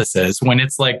purpose is, when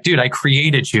it's like, dude, I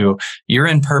created you. You're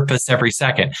in purpose every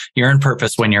second. You're in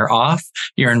purpose when you're off.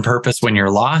 You're in purpose when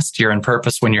you're lost. You're in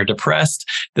purpose when you're depressed.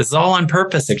 This is all on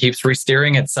purpose. It keeps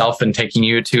re-steering itself and taking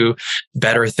you to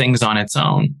better things on its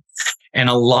own. And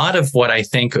a lot of what I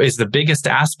think is the biggest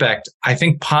aspect, I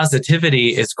think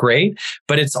positivity is great,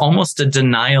 but it's almost a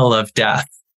denial of death.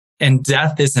 And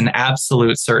death is an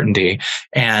absolute certainty.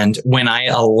 And when I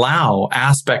allow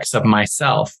aspects of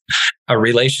myself a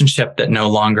relationship that no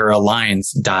longer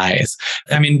aligns dies.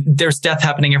 I mean, there's death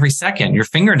happening every second. Your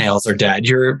fingernails are dead.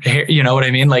 Your hair, you know what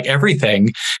I mean? Like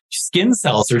everything, skin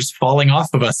cells are just falling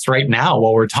off of us right now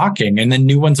while we're talking, and then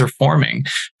new ones are forming.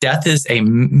 Death is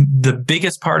the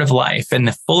biggest part of life, and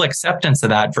the full acceptance of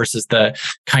that versus the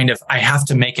kind of, I have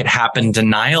to make it happen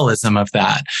denialism of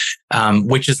that,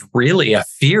 which is really a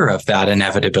fear of that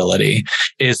inevitability,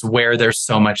 is where there's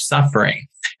so much suffering.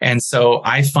 And so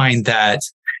I find that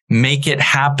make it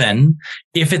happen.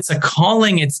 If it's a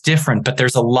calling, it's different, but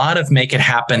there's a lot of make it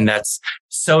happen that's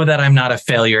so that I'm not a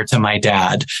failure to my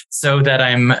dad, so that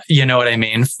I'm, you know what I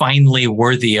mean, finally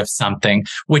worthy of something,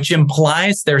 which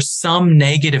implies there's some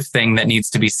negative thing that needs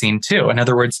to be seen too. In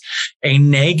other words, a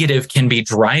negative can be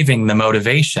driving the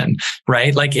motivation,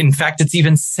 right? Like, in fact, it's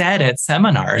even said at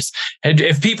seminars,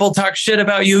 if people talk shit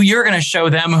about you, you're going to show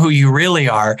them who you really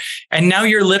are. And now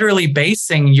you're literally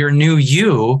basing your new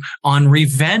you on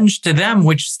revenge to them,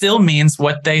 which still means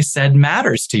what they said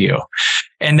matters to you.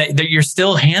 And that you're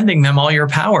still handing them all your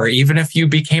power, even if you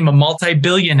became a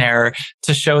multi-billionaire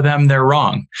to show them they're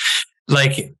wrong.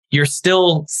 Like, you're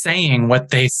still saying what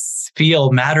they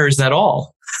feel matters at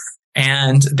all.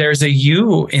 And there's a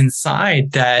you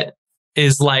inside that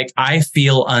is like, I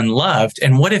feel unloved.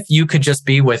 And what if you could just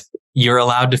be with, you're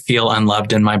allowed to feel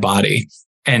unloved in my body,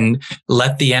 and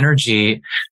let the energy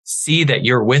see that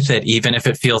you're with it, even if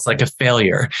it feels like a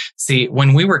failure. See,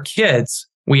 when we were kids,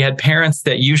 we had parents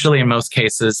that usually, in most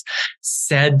cases,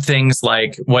 said things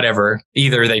like, whatever,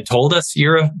 either they told us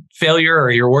you're a failure or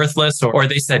you're worthless, or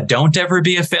they said, don't ever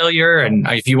be a failure. And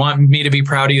if you want me to be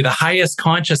proud of you, the highest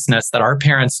consciousness that our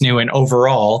parents knew in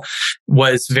overall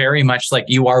was very much like,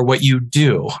 you are what you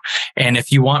do. And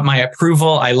if you want my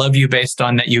approval, I love you based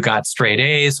on that you got straight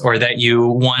A's or that you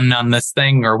won on this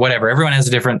thing or whatever. Everyone has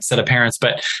a different set of parents,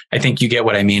 but I think you get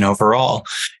what I mean overall.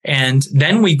 And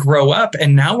then we grow up,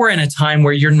 and now we're in a time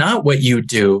where you're not what you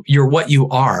do, you're what you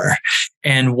are.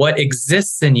 And what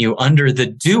exists in you under the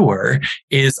doer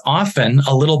is often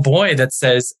a little boy that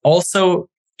says, also,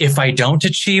 if I don't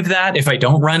achieve that, if I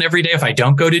don't run every day, if I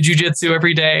don't go to jujitsu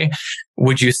every day,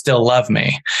 would you still love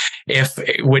me?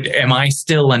 Am I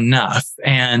still enough?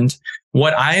 And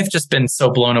what I've just been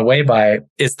so blown away by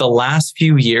is the last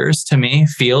few years, to me,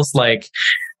 feels like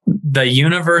the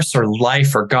universe or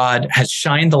life or God has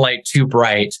shined the light too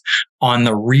bright on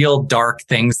the real dark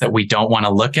things that we don't want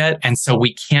to look at. And so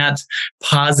we can't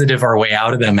positive our way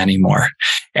out of them anymore.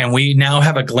 And we now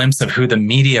have a glimpse of who the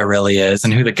media really is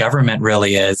and who the government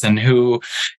really is, and who,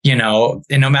 you know,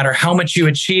 and no matter how much you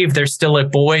achieve, there's still a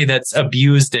boy that's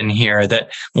abused in here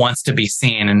that wants to be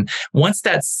seen. And once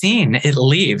that's seen, it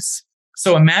leaves.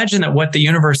 So imagine that what the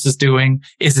universe is doing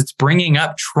is it's bringing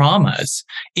up traumas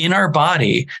in our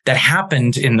body that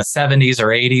happened in the 70s or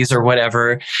 80s or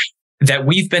whatever, that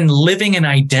we've been living an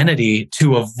identity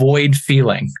to avoid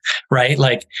feeling, right?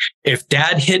 Like, if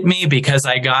dad hit me because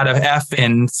I got an F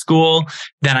in school,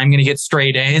 then I'm going to get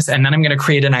straight A's, and then I'm going to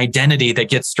create an identity that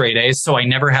gets straight A's so I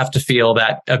never have to feel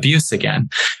that abuse again.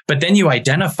 But then you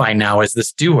identify now as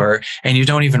this doer, and you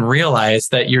don't even realize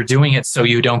that you're doing it so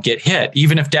you don't get hit.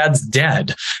 Even if dad's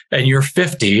dead and you're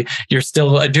 50, you're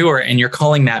still a doer, and you're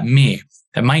calling that me.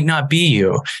 That might not be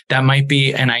you. That might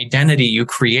be an identity you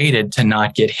created to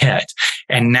not get hit.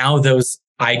 And now those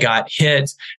I got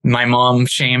hit, my mom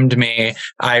shamed me,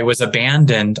 I was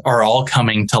abandoned, are all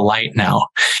coming to light now.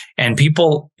 And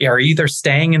people are either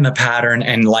staying in the pattern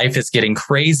and life is getting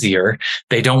crazier.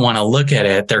 They don't want to look at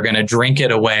it. They're going to drink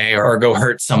it away or go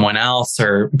hurt someone else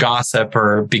or gossip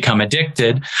or become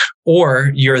addicted.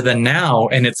 Or you're the now,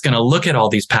 and it's going to look at all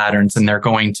these patterns and they're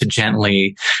going to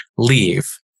gently leave.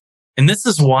 And this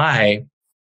is why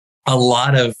a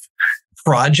lot of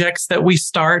projects that we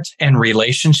start and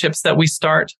relationships that we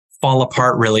start fall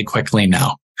apart really quickly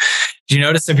now. Do you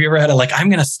notice, if you ever had I'm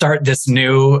going to start this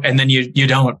new, and then you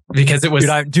don't, because it was...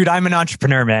 Dude, I'm an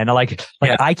entrepreneur, man.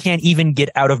 Yeah. I can't even get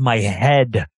out of my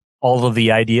head all of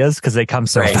the ideas because they come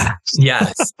so fast.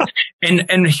 Yes.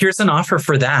 And here's an offer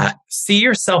for that. See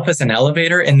yourself as an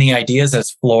elevator and the ideas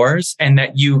as floors, and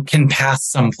that you can pass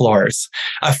some floors.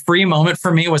 A free moment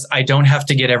for me was, I don't have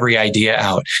to get every idea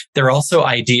out. There are also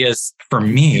ideas for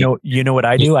me. You know what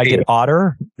I do? I get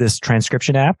Otter, this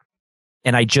transcription app,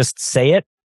 and I just say it,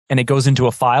 and it goes into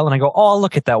a file, and I go, "Oh, I'll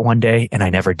look at that one day," and I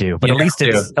never do. But at least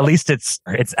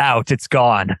it's out, it's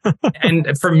gone.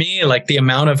 And for me, like, the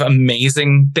amount of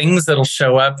amazing things that'll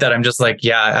show up that I'm just like,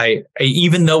 yeah, I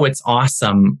even though it's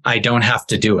awesome, I don't have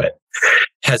to do it,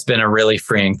 has been a really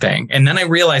freeing thing. And then I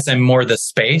realize I'm more the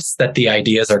space that the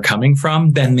ideas are coming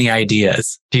from than the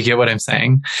ideas. Do you get what I'm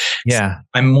saying? Yeah. So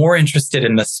I'm more interested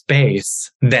in the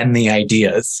space than the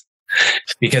ideas.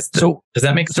 Because does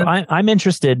that make sense? So I'm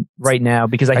interested right now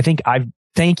because I think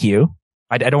thank you.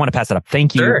 I don't want to pass it up.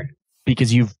 Thank you. Sure.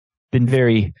 Because you've been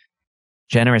very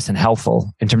generous and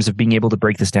helpful in terms of being able to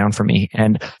break this down for me.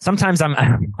 And sometimes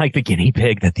I'm like the guinea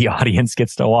pig that the audience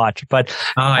gets to watch. But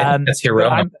I think that's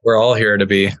heroic. We're all here to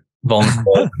be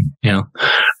vulnerable.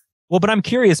 Well, but I'm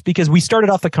curious because we started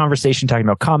off the conversation talking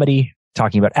about comedy,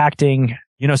 talking about acting.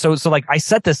 So like I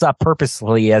set this up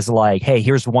purposely as like, hey,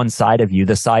 here's one side of you,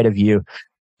 the side of you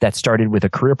that started with a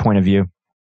career point of view.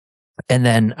 And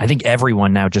then I think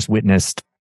everyone now just witnessed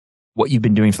what you've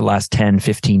been doing for the last 10,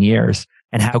 15 years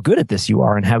and how good at this you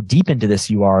are and how deep into this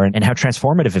you are and how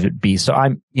transformative it would be.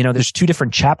 So there's two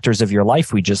different chapters of your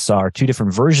life we just saw, or two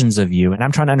different versions of you. And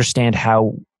I'm trying to understand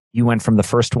how you went from the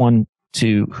first one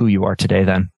to who you are today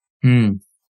then.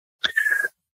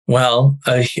 Well,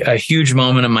 a huge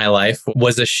moment in my life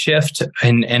was a shift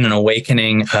and an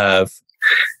awakening of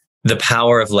the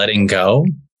power of letting go.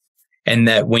 And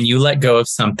that when you let go of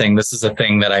something, this is a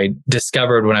thing that I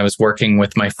discovered when I was working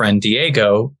with my friend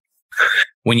Diego.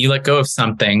 When you let go of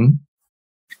something,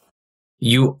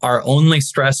 you are only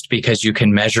stressed because you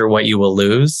can measure what you will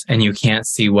lose and you can't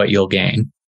see what you'll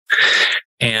gain.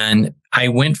 And I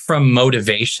went from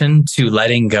motivation to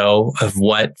letting go of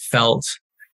what felt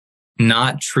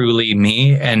not truly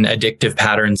me and addictive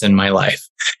patterns in my life.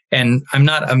 And I'm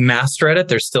not a master at it.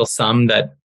 There's still some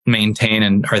that maintain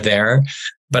and are there.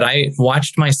 But I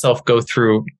watched myself go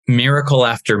through miracle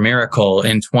after miracle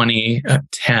in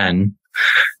 2010.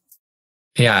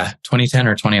 Yeah, 2010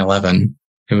 or 2011.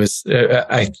 It was,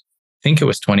 I think it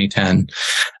was 2010.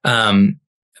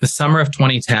 The summer of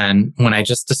 2010, when I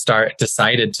just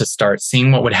decided to start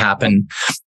seeing what would happen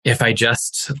if I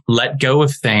just let go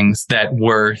of things that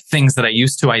were things that I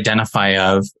used to identify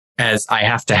of as I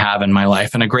have to have in my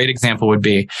life. And a great example would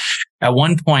be, at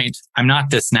one point, I'm not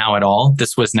this now at all.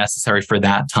 This was necessary for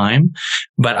that time,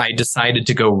 but I decided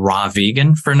to go raw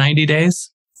vegan for 90 days.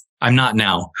 I'm not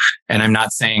now. And I'm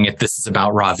not saying this is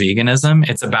about raw veganism.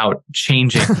 It's about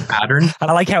changing pattern.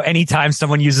 I like how anytime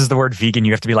someone uses the word vegan,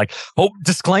 you have to be like, oh,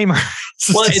 disclaimer.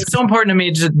 Well, it's so important to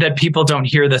me that people don't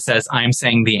hear this as I'm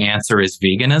saying the answer is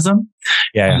veganism.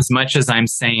 Yeah. As much as I'm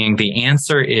saying the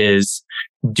answer is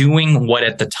doing what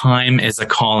at the time is a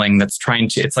calling that's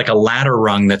it's like a ladder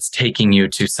rung that's taking you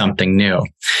to something new.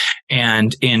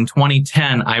 And in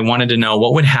 2010, I wanted to know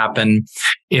what would happen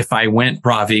if I went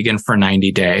raw vegan for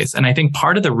 90 days. And I think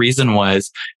part of the reason was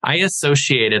I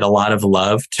associated a lot of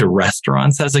love to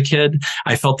restaurants as a kid.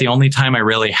 I felt the only time I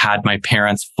really had my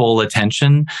parents' full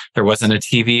attention, there wasn't a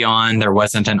TV on, there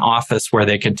wasn't an office where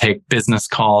they could take business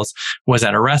calls, was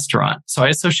at a restaurant. So I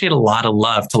associate a lot of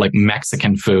love to like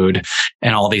Mexican food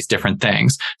and all these different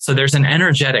things. So there's an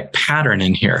energetic pattern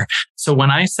in here. So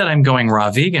when I said I'm going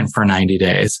raw vegan for 90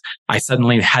 days, I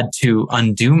suddenly had to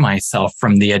undo myself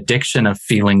from the addiction of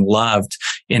feeling loved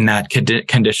in that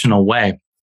conditional way.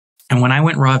 And when I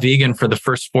went raw vegan for the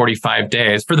first 45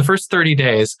 days, for the first 30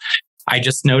 days, I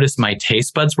just noticed my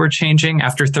taste buds were changing.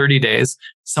 After 30 days,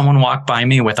 someone walked by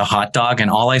me with a hot dog and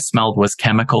all I smelled was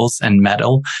chemicals and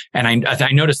metal. And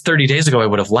I noticed 30 days ago, I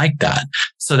would have liked that.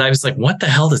 So I was like, what the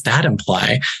hell does that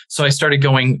imply? So I started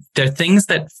going, there are things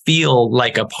that feel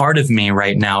like a part of me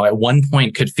right now at one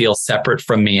point could feel separate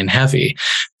from me and heavy.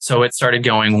 So it started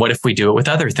going, what if we do it with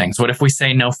other things? What if we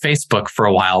say no Facebook for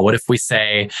a while? What if we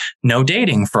say no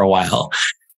dating for a while?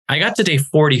 I got to day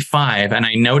 45 and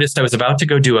I noticed I was about to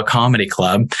go do a comedy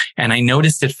club and I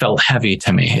noticed it felt heavy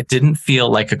to me. It didn't feel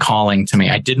like a calling to me.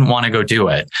 I didn't want to go do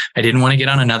it. I didn't want to get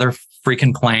on another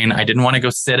freaking plane. I didn't want to go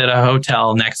sit at a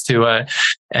hotel next to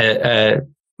a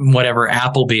whatever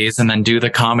Applebee's and then do the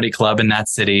comedy club in that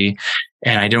city.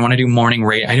 And I didn't want to do morning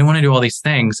rate. I didn't want to do all these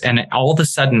things. And all of a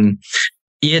sudden,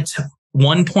 it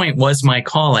one point was my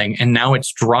calling and now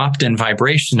it's dropped in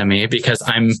vibration to me because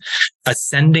I'm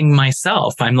ascending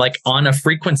myself. I'm like on a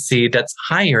frequency that's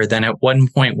higher than at one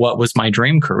point what was my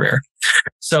dream career.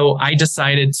 So I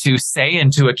decided to say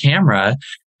into a camera,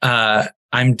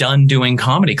 I'm done doing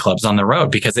comedy clubs on the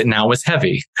road because it now was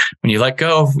heavy. When you let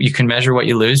go, you can measure what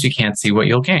you lose. You can't see what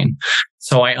you'll gain.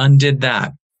 So I undid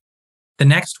that. The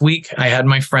next week, I had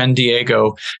my friend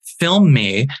Diego film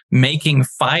me making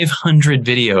 500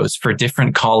 videos for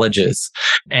different colleges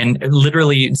and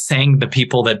literally saying the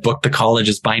people that booked the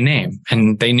colleges by name.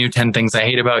 And they knew 10 things I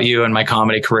hate about you and my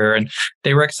comedy career. And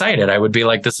they were excited. I would be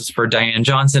like, this is for Diane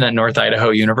Johnson at North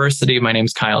Idaho University. My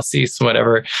name's Kyle Cease,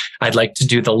 whatever. I'd like to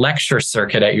do the lecture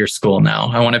circuit at your school now.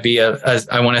 I want to be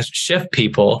I want to shift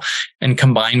people and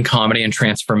combine comedy and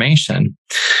transformation.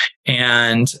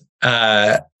 And,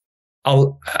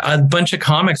 a bunch of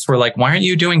comics were like, why aren't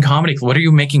you doing comedy? What are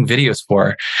you making videos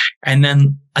for? And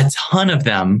then a ton of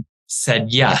them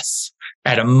said yes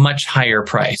at a much higher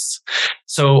price.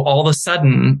 So all of a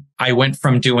sudden, I went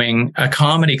from doing a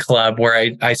comedy club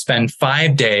where I spend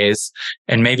 5 days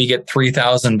and maybe get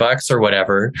 $3,000 or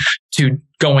whatever, to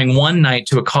going one night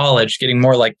to a college, getting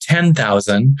more like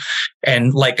 10,000,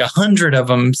 and like 100 of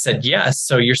them said yes.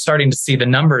 So you're starting to see the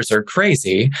numbers are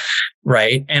crazy,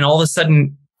 right? And all of a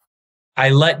sudden, I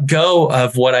let go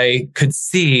of what I could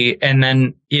see, and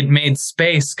then it made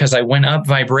space because I went up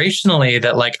vibrationally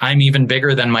that like I'm even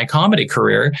bigger than my comedy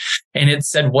career. And it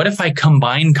said, what if I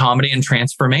combine comedy and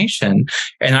transformation?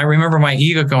 And I remember my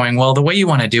ego going, well, the way you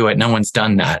want to do it, no one's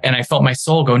done that. And I felt my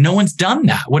soul go, no one's done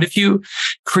that. What if you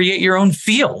create your own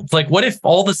field? Like, what if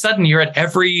all of a sudden you're at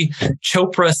every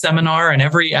Chopra seminar and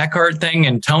every Eckhart thing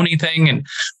and Tony thing, and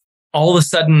all of a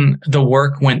sudden the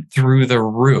work went through the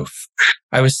roof.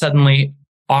 I was suddenly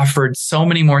offered so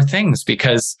many more things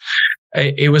because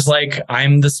it was like,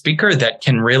 I'm the speaker that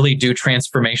can really do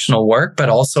transformational work, but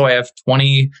also I have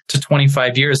 20 to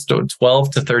 25 years,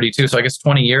 12 to 32. So I guess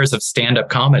 20 years of stand-up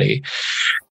comedy.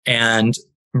 And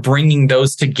bringing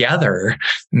those together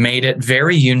made it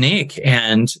very unique,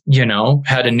 and, you know,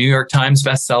 had a New York Times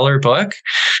bestseller book.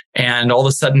 And all of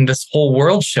a sudden this whole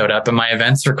world showed up, and my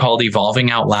events are called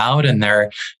Evolving Out Loud. And they're,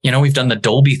 you know, we've done the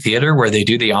Dolby Theater where they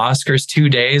do the Oscars, 2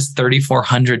 days,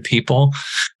 3,400 people,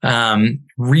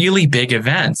 really big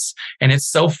events. And it's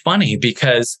so funny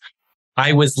because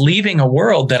I was leaving a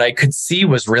world that I could see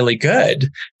was really good,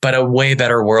 but a way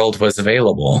better world was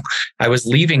available. I was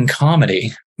leaving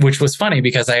comedy, which was funny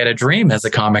because I had a dream as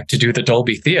a comic to do the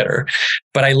Dolby Theater,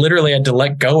 but I literally had to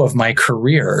let go of my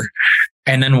career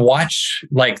and then watch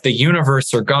like the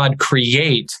universe or God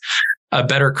create a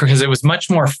better, because it was much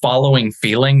more following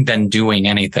feeling than doing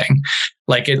anything.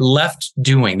 Like it left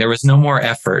doing. There was no more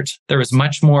effort. There was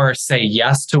much more say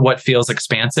yes to what feels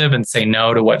expansive and say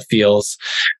no to what feels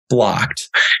blocked.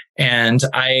 And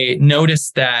I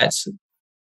noticed that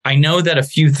I know that a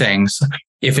few things,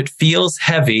 if it feels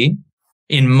heavy,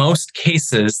 in most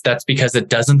cases, that's because it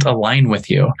doesn't align with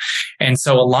you. And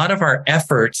so a lot of our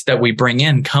efforts that we bring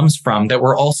in comes from that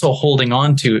we're also holding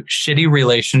on to shitty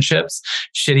relationships,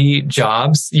 shitty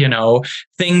jobs, you know,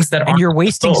 things that aren't. And you're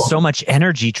wasting so much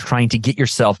energy trying to get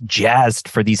yourself jazzed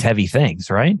for these heavy things,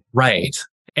 right? Right.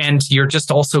 And you're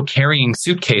just also carrying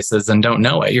suitcases and don't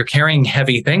know it. You're carrying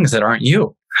heavy things that aren't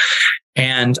you.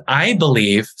 And I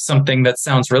believe something that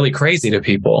sounds really crazy to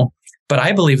people, but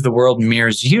I believe the world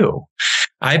mirrors you.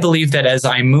 I believe that as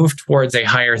I move towards a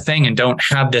higher thing and don't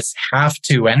have this have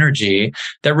to energy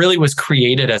that really was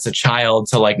created as a child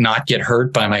to like not get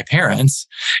hurt by my parents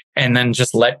and then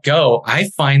just let go, I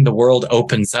find the world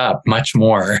opens up much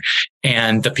more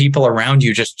and the people around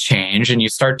you just change and you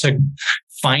start to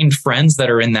find friends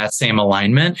that are in that same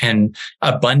alignment, and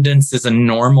abundance is a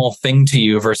normal thing to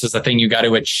you versus a thing you got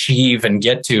to achieve and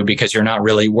get to because you're not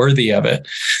really worthy of it.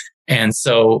 And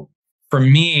so for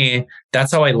me,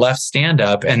 that's how I left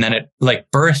stand-up. And then it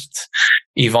like birthed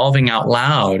Evolving Out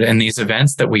Loud and these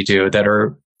events that we do that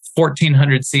are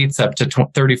 1,400 seats up to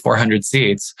 3,400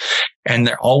 seats. And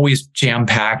they're always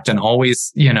jam-packed and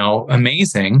always, you know,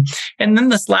 amazing. And then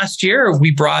this last year,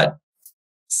 we brought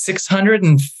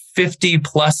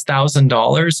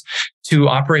 $650,000+ to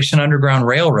Operation Underground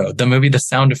Railroad. The movie The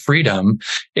Sound of Freedom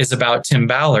is about Tim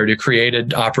Ballard, who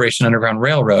created Operation Underground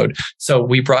Railroad. So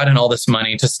we brought in all this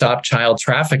money to stop child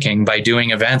trafficking by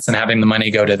doing events and having the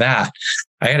money go to that.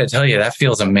 I got to tell you, that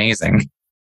feels amazing.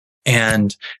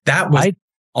 And that was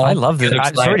I love this.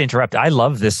 Sorry to interrupt. I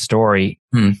love this story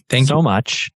Thank so you.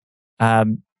 much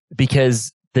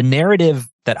because the narrative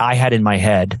that I had in my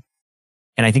head,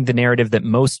 and I think the narrative that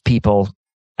most people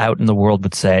out in the world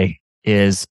would say,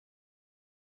 is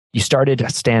you started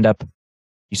stand-up,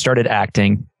 you started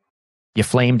acting, you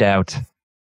flamed out,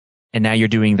 and now you're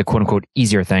doing the quote-unquote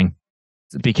easier thing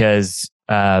because,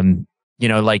 you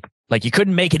know, like you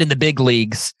couldn't make it in the big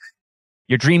leagues.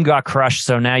 Your dream got crushed,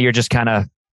 so now you're just kind of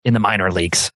in the minor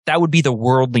leagues. That would be the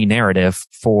worldly narrative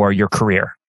for your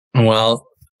career. Well,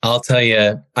 I'll tell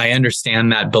you, I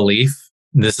understand that belief.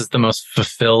 This is the most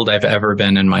fulfilled I've ever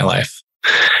been in my life.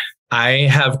 I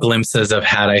have glimpses of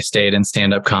had I stayed in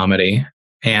stand-up comedy,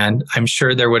 and I'm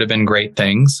sure there would have been great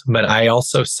things, but I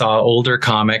also saw older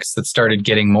comics that started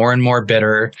getting more and more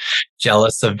bitter,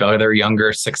 jealous of other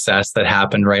younger success that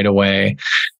happened right away.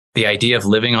 The idea of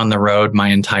living on the road my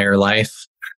entire life,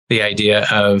 the idea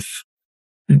of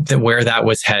where that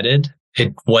was headed,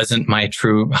 it wasn't my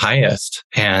true highest.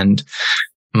 And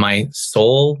my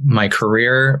soul, my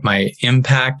career, my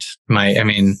impact,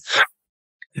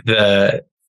 the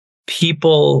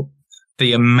people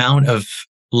the amount of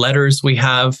letters we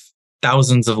have,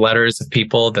 thousands of letters of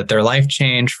people that their life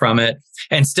changed from it.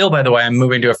 And still, by the way, I'm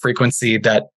moving to a frequency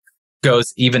that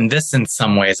goes, even this in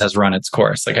some ways has run its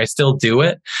course. Like I still do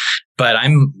it, but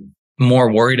I'm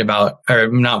more worried about, or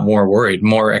not more worried,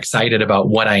 more excited about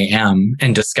what I am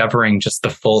and discovering just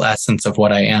the full essence of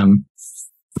what I am.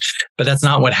 But that's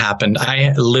not what happened.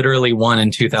 I literally won in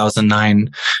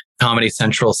 2009 Comedy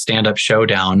Central Stand-Up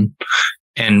Showdown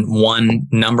and won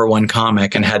 #1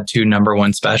 comic and had 2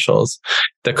 #1 specials.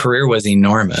 The career was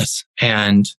enormous.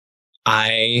 And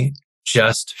I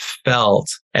just felt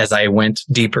as I went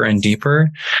deeper and deeper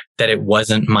that it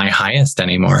wasn't my highest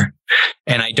anymore.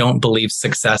 And I don't believe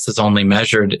success is only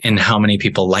measured in how many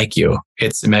people like you.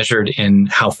 It's measured in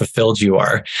how fulfilled you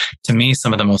are. To me,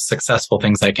 some of the most successful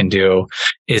things I can do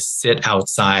is sit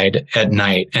outside at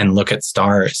night and look at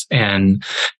stars and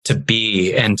to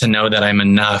be and to know that I'm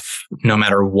enough no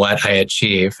matter what I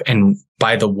achieve. And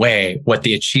by the way, what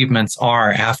the achievements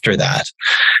are after that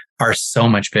are so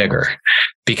much bigger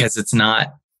because it's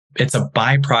a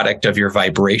byproduct of your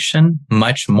vibration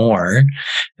much more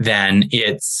than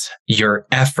it's your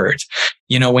effort.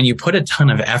 You know, when you put a ton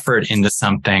of effort into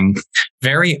something,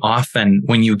 very often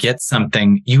when you get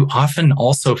something, you often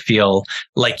also feel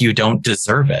like you don't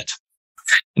deserve it.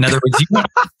 In other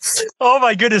words, oh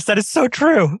my goodness, that is so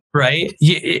true. Right?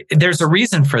 There's a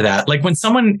reason for that. Like when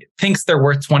someone thinks they're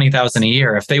worth $20,000 a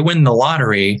year, if they win the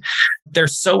lottery, they're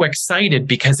so excited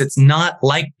because it's not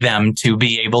like them to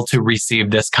be able to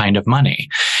receive this kind of money.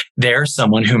 They're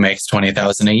someone who makes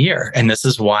 $20,000 a year. And this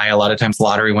is why a lot of times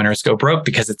lottery winners go broke,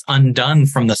 because it's undone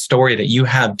from the story that you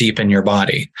have deep in your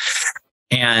body.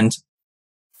 And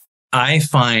I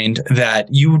find that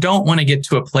you don't want to get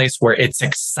to a place where it's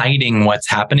exciting what's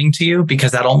happening to you,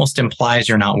 because that almost implies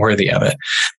you're not worthy of it.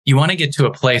 You want to get to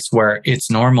a place where it's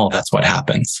normal. That's what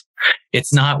happens.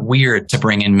 It's not weird to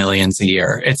bring in millions a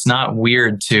year. It's not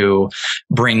weird to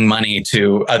bring money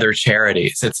to other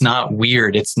charities. It's not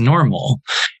weird. It's normal.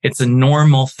 It's a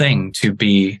normal thing to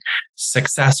be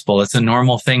successful. It's a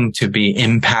normal thing to be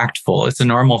impactful. It's a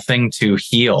normal thing to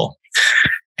heal.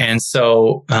 And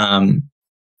so,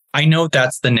 I know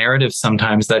that's the narrative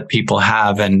sometimes that people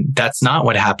have, and that's not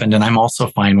what happened. And I'm also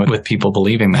fine with people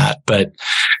believing that, but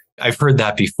I've heard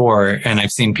that before and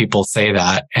I've seen people say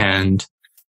that. And,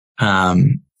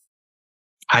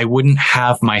 I wouldn't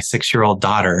have my 6-year-old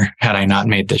daughter had I not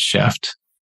made this shift.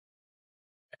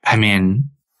 I mean,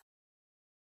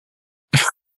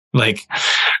 like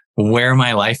where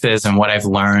my life is and what I've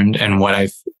learned and what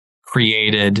I've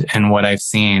created and what I've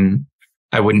seen,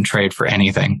 I wouldn't trade for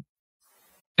anything.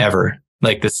 Ever.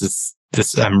 Like this,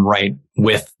 I'm right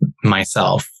with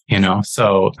myself, you know?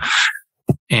 So,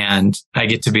 and I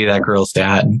get to be that girl's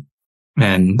dad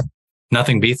and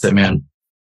nothing beats it, man.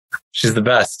 She's the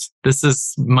best. This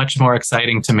is much more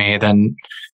exciting to me than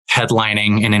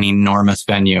headlining in an enormous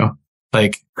venue.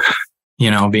 Like,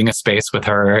 you know, being a space with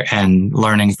her and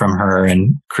learning from her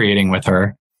and creating with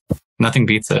her. Nothing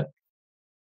beats it.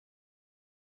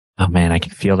 Oh man, I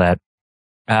can feel that.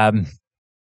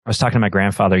 I was talking to my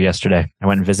grandfather yesterday. I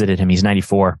went and visited him. He's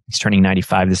 94. He's turning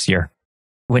 95 this year.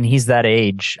 When he's that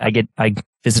age, I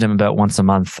visit him about once a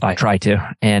month. I try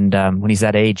to. And when he's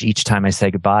that age, each time I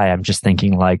say goodbye, I'm just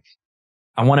thinking like,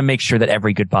 I want to make sure that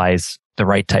every goodbye is the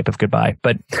right type of goodbye.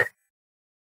 But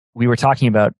we were talking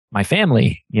about my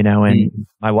family, you know, and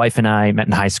my wife and I met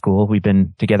in high school. We've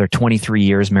been together 23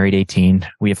 years, married 18.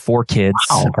 We have 4 kids.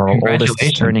 Wow, our oldest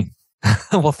is turning.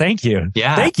 Well, thank you.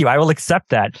 Yeah. Thank you. I will accept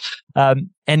that.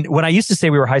 And when I used to say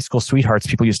we were high school sweethearts,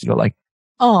 people used to go like,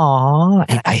 "Aw,"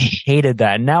 and I hated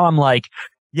that. And now I'm like,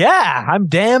 yeah, I am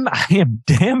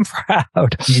damn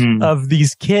proud of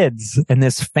these kids and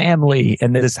this family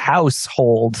and this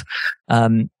household,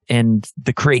 and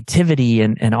the creativity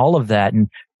and all of that. And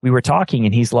we were talking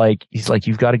and he's like,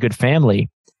 "You've got a good family."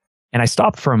 And I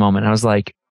stopped for a moment. And I was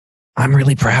like, I'm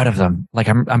really proud of them. Like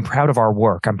I'm proud of our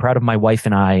work. I'm proud of my wife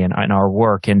and I and our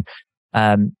work. And,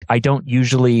 I don't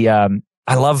usually,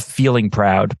 I love feeling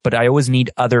proud, but I always need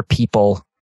other people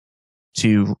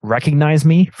to recognize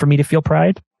me for me to feel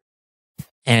pride.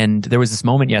 And there was this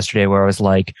moment yesterday where I was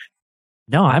like,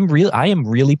 no, I am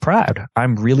really proud.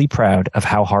 I'm really proud of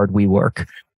how hard we work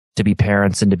to be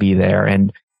parents and to be there.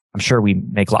 And I'm sure we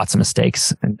make lots of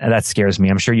mistakes, and that scares me.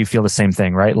 I'm sure you feel the same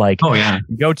thing, right? Like, oh yeah,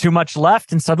 you go too much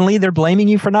left and suddenly they're blaming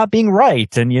you for not being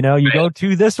right. And, you know, you go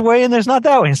too this way and there's not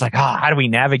that way. And it's like, how do we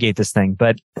navigate this thing?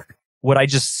 But what I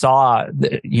just saw,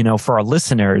 you know, for our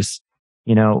listeners,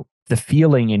 you know, the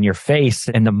feeling in your face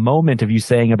and the moment of you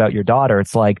saying about your daughter,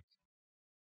 it's like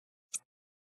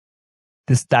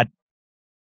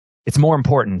it's more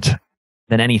important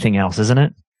than anything else, isn't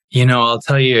it? I'll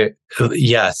tell you,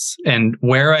 yes. And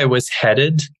where I was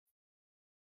headed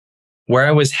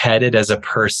as a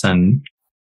person,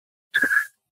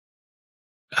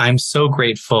 I'm so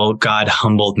grateful God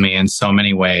humbled me in so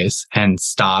many ways and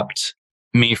stopped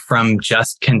me from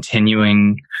just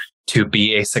continuing to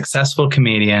be a successful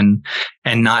comedian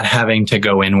and not having to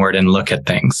go inward and look at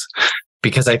things.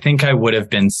 Because I think I would have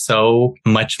been so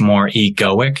much more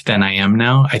egoic than I am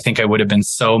now. I think I would have been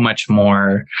so much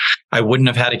more, I wouldn't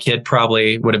have had a kid,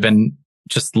 probably would have been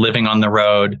just living on the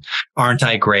road. Aren't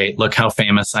I great? Look how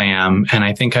famous I am. And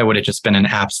I think I would have just been an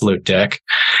absolute dick.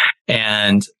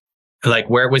 And like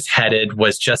where it was headed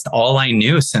was just all I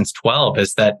knew since 12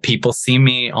 is that people see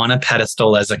me on a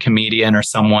pedestal as a comedian or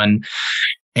someone.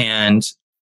 And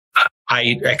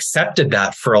I accepted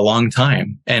that for a long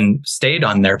time and stayed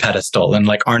on their pedestal and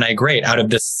like, aren't I great? Out of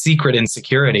this secret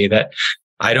insecurity that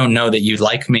I don't know that you'd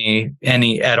like me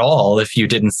any at all if you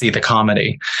didn't see the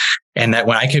comedy. And that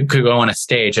when I could go on a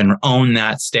stage and own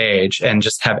that stage and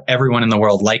just have everyone in the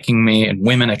world liking me and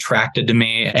women attracted to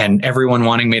me and everyone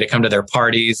wanting me to come to their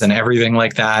parties and everything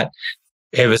like that.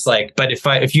 It was like, but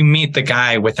if you meet the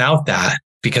guy without that,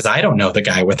 because I don't know the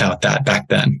guy without that back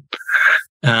then,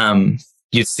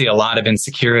 you'd see a lot of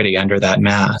insecurity under that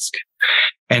mask.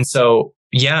 And so,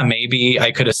 yeah, maybe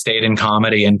I could have stayed in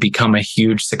comedy and become a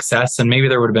huge success. And maybe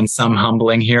there would have been some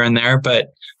humbling here and there,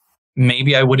 but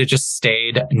maybe I would have just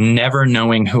stayed never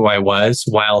knowing who I was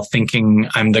while thinking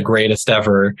I'm the greatest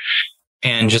ever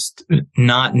and just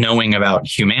not knowing about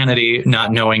humanity,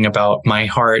 not knowing about my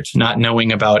heart, not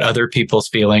knowing about other people's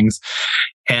feelings.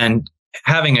 And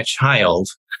having a child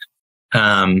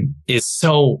is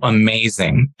so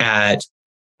amazing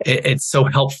it's so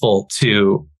helpful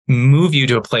to move you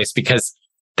to a place because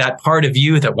that part of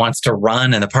you that wants to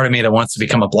run and the part of me that wants to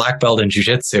become a black belt in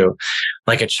jiu-jitsu,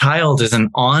 like a child is an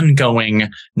ongoing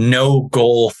no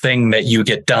goal thing that you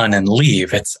get done and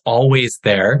leave. It's always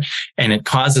there. And it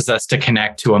causes us to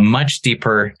connect to a much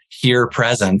deeper here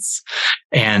presence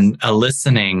and a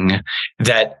listening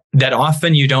that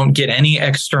often you don't get any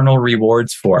external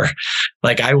rewards for.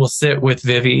 Like I will sit with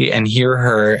Vivi and hear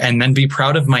her and then be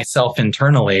proud of myself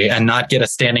internally and not get a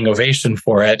standing ovation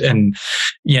for it. And,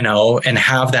 and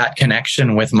have that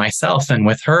connection with myself and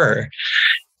with her.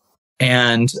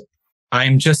 And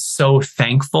I'm just so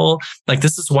thankful. Like,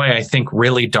 this is why I think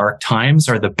really dark times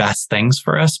are the best things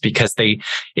for us, because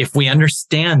if we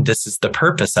understand this is the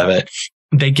purpose of it,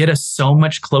 they get us so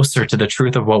much closer to the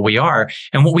truth of what we are.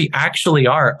 And what we actually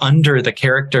are under the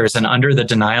characters and under the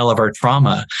denial of our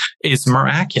trauma is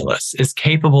miraculous, is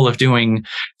capable of doing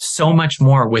so much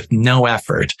more with no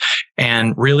effort,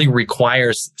 and really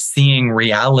requires seeing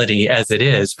reality as it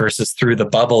is versus through the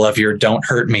bubble of your don't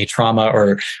hurt me trauma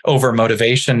or over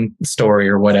motivation story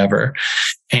or whatever.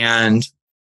 And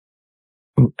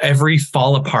every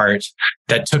fall apart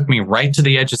that took me right to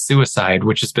the edge of suicide,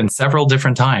 which has been several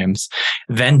different times,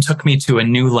 then took me to a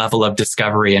new level of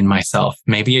discovery in myself.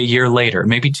 Maybe a year later,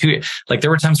 maybe 2. Like there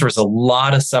were times where there was a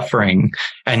lot of suffering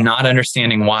and not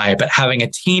understanding why, but having a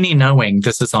teeny knowing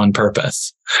this is on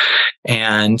purpose.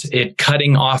 And it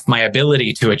cutting off my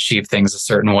ability to achieve things a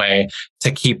certain way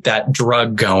to keep that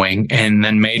drug going, and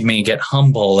then made me get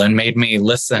humble and made me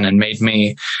listen and made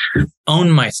me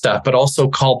own my stuff, but also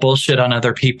call bullshit on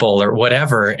other people or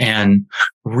whatever, and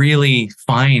really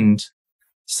find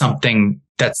something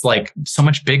that's like so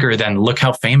much bigger than look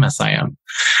how famous I am.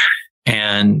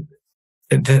 And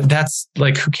that's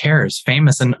like, who cares?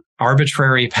 Famous, an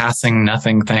arbitrary passing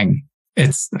nothing thing.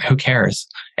 It's who cares?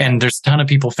 And there's a ton of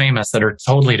people famous that are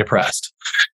totally depressed.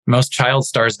 Most child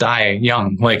stars die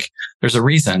young. Like there's a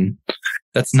reason.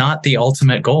 That's not the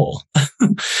ultimate goal.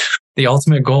 The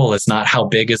ultimate goal is not how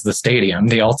big is the stadium.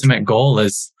 The ultimate goal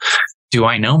is, do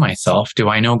I know myself? Do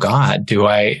I know God?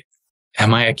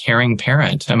 Am I a caring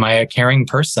parent? Am I a caring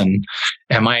person?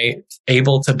 Am I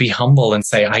able to be humble and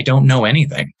say, I don't know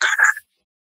anything,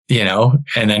 and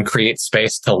then create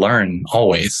space to learn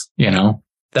always,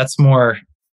 That's more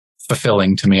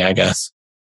fulfilling to me, I guess.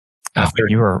 After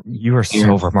you are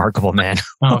so remarkable, man.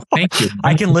 Oh, thank you.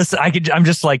 I can listen. I can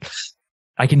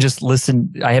just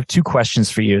listen. I have 2 questions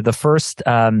for you. The first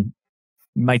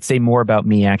might say more about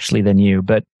me actually than you,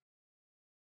 but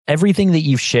everything that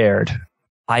you've shared,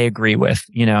 I agree with.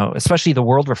 Especially the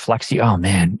world reflects you. Oh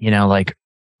man, like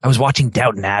I was watching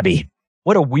Downton Abbey.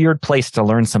 What a weird place to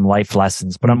learn some life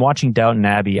lessons. But I'm watching Downton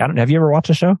Abbey. Have you ever watched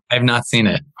the show? I have not seen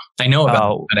it. I know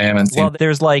about it, but I haven't seen. Well,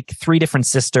 there's like 3 different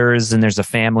sisters and there's a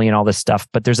family and all this stuff,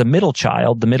 but there's a middle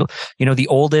child. The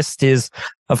oldest is,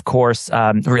 of course,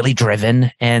 really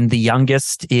driven, and the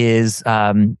youngest is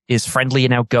friendly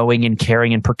and outgoing and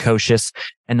caring and precocious.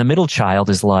 And the middle child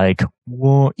is like,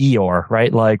 whoa, Eeyore,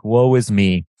 right? Like, woe is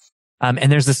me.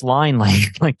 And there's this line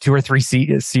like 2 or 3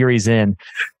 series in,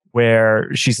 where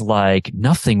she's like,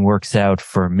 nothing works out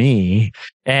for me.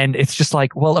 And it's just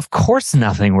like, well, of course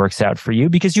nothing works out for you,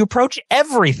 because you approach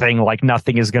everything like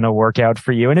nothing is going to work out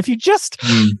for you. And if you just,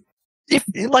 you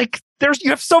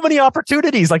have so many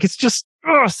opportunities, like it's just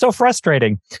so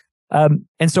frustrating. And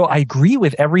so I agree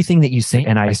with everything that you say.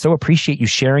 And I so appreciate you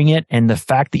sharing it, and the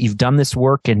fact that you've done this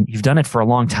work and you've done it for a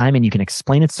long time and you can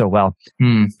explain it so well.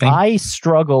 I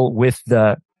struggle with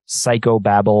the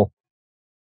psychobabble,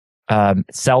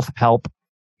 self-help,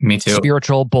 me too,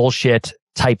 spiritual bullshit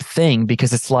type thing,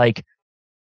 because it's like,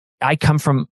 I come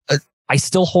from, I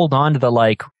still hold on to the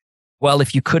like, well,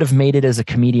 if you could have made it as a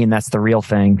comedian, that's the real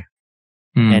thing.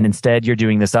 And instead you're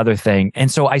doing this other thing.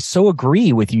 And so I so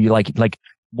agree with you, like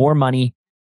more money,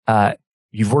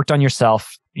 you've worked on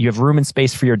yourself, you have room and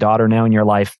space for your daughter now in your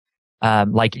life.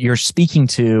 Like you're speaking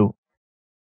to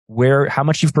how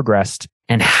much you've progressed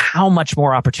and how much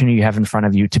more opportunity you have in front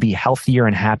of you to be healthier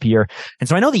and happier. And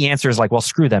so I know the answer is like, well,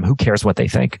 screw them. Who cares what they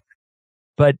think?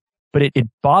 But it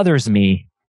bothers me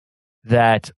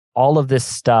that all of this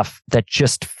stuff that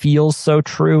just feels so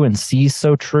true and sees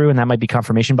so true, and that might be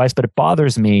confirmation bias, but it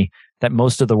bothers me that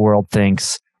most of the world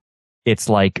thinks it's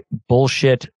like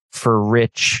bullshit for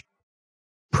rich,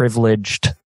 privileged,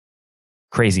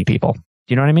 crazy people. Do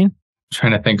you know what I mean?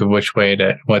 Trying to think of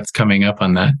what's coming up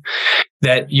on that.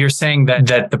 That you're saying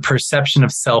that the perception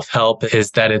of self-help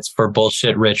is that it's for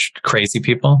bullshit, rich, crazy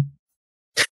people?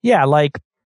 Yeah,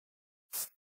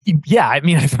 I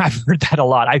mean, I've heard that a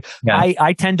lot.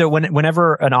 I tend to,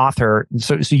 whenever an author,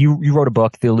 so you wrote a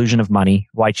book, The Illusion of Money,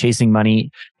 Why Chasing Money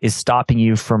is Stopping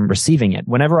You from Receiving It.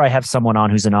 Whenever I have someone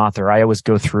on who's an author, I always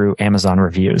go through Amazon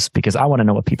reviews because I want to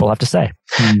know what people have to say,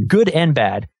 good and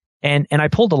bad. And I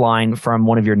pulled a line from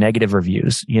one of your negative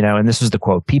reviews, and this was the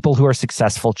quote: people who are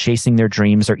successful chasing their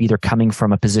dreams are either coming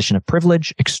from a position of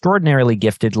privilege, extraordinarily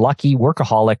gifted, lucky,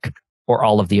 workaholic, or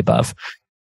all of the above.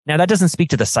 Now, that doesn't speak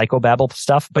to the psychobabble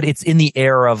stuff, but it's in the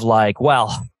air of like,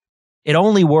 well, it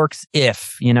only works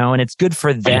if, and it's good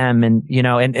for them. And,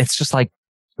 and it's just like,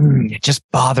 it just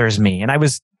bothers me. And I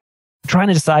was trying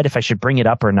to decide if I should bring it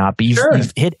up or not, but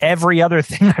you've hit every other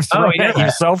thing I've thrown at you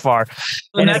so far.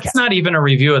 And that's not even a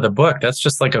review of the book. That's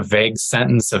just like a vague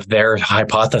sentence of their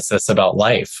hypothesis about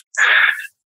life.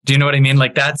 Do you know what I mean?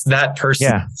 Like that's that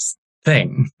person's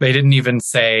thing. They didn't even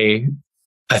say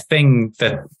a thing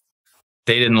that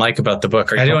they didn't like about the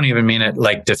book. I don't even mean it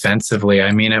like defensively.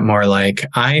 I mean it more like,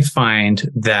 I find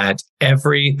that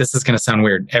this is going to sound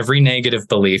weird, every negative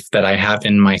belief that I have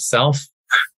in myself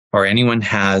or anyone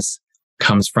has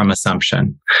comes from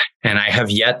assumption. And I have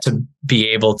yet to be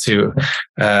able to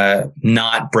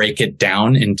not break it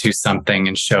down into something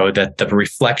and show that the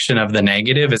reflection of the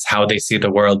negative is how they see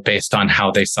the world based on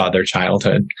how they saw their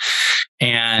childhood.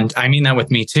 And I mean that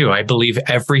with me too. I believe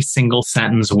every single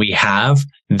sentence we have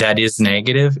that is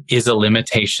negative is a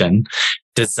limitation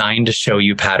designed to show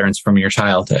you patterns from your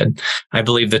childhood. I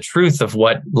believe the truth of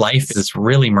what life is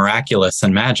really miraculous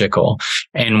and magical.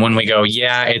 And when we go,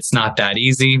 yeah, it's not that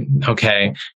easy.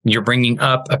 Okay. You're bringing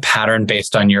up a pattern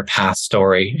based on your past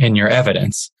story and your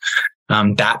evidence.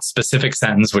 That specific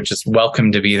sentence, which is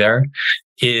welcome to be there,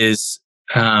 is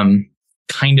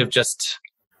kind of just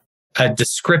a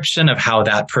description of how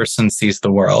that person sees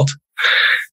the world.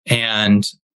 And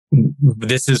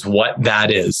this is what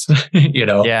that is,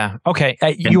 Yeah. Okay.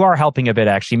 You are helping a bit,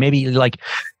 actually. Maybe like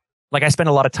I spend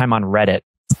a lot of time on Reddit,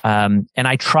 and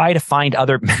I try to find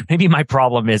maybe my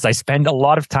problem is I spend a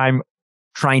lot of time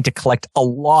trying to collect a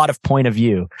lot of point of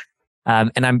view.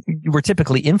 And we're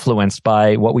typically influenced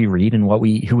by what we read and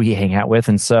who we hang out with.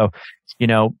 And so,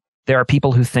 there are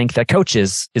people who think that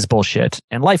coaches is bullshit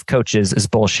and life coaches is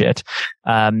bullshit.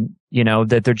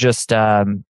 That they're just,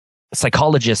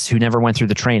 psychologists who never went through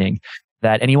the training,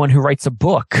 that anyone who writes a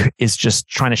book is just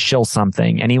trying to shill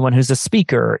something. Anyone who's a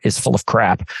speaker is full of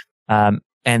crap. And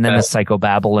then the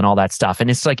psychobabble and all that stuff.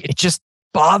 And it's like, it just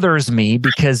bothers me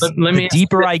because the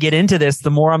deeper I get into this,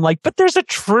 the more I'm like, but there's a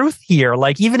truth here.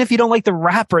 Like, even if you don't like the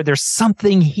rapper, there's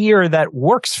something here that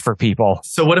works for people.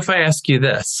 So what if I ask you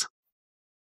this?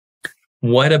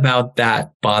 What about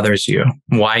that bothers you?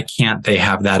 Why can't they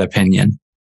have that opinion?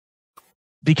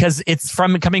 Because it's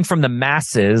coming from the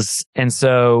masses. And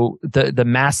so the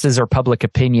masses or public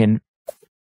opinion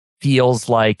feels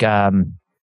like,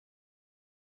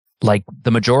 like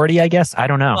the majority, I guess. I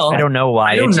don't know. Well, I don't know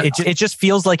why. It just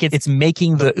feels like it's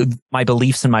making my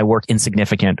beliefs and my work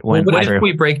insignificant. When what if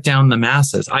we break down the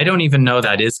masses? I don't even know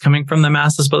that is coming from the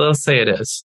masses, but let's say it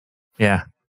is. Yeah.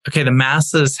 Okay, the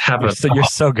masses have you're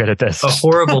so good at this. A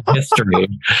horrible history.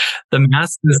 The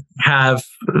masses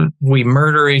we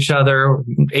murder each other,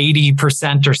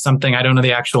 80% or something, I don't know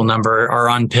the actual number, are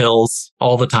on pills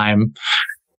all the time.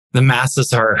 The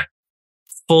masses are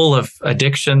full of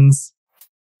addictions,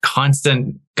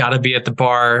 constant, gotta be at the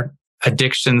bar,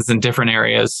 addictions in different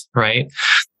areas, right?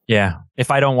 Yeah.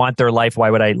 If I don't want their life, why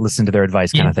would I listen to their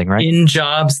advice kind of thing, right? In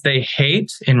jobs they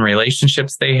hate, in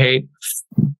relationships they hate,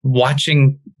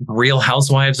 watching Real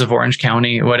Housewives of Orange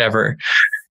County, whatever.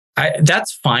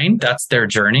 That's fine. That's their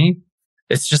journey.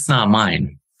 It's just not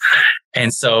mine.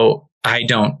 And so I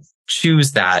don't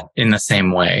choose that in the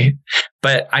same way.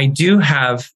 But I do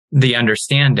have the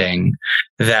understanding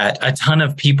that a ton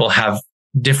of people have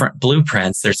different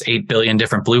blueprints. There's 8 billion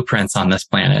different blueprints on this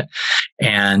planet.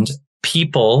 And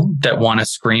people that want to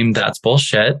scream, that's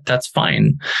bullshit, that's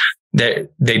fine. They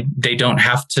don't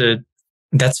have to,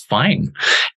 that's fine.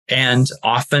 And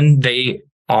often they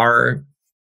are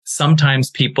sometimes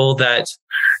people that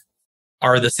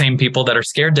are the same people that are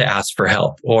scared to ask for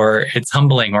help, or it's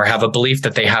humbling, or have a belief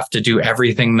that they have to do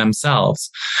everything themselves.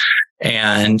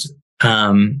 And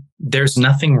there's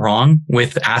nothing wrong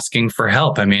with asking for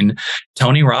help. I mean,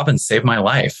 Tony Robbins saved my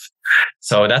life.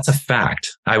 So that's a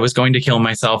fact. I was going to kill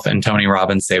myself and Tony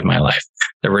Robbins saved my life.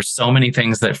 There were so many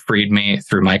things that freed me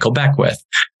through Michael Beckwith.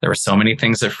 There were so many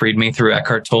things that freed me through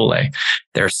Eckhart Tolle.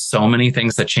 There's so many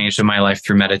things that changed in my life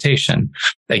through meditation.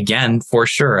 Again, for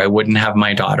sure, I wouldn't have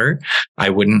my daughter. I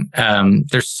wouldn't,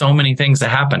 there's so many things that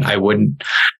happen. I wouldn't,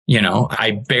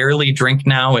 I barely drink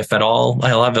now, if at all.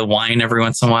 I'll have a wine every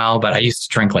once in a while, but I used to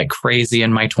drink like crazy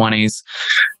in my 20s.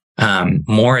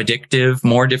 More addictive,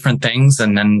 more different things.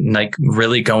 And then like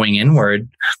really going inward,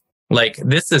 like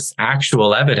this is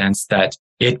actual evidence that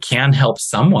it can help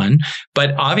someone.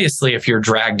 But obviously, if you're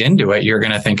dragged into it, you're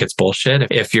going to think it's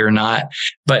bullshit if you're not.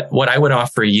 But what I would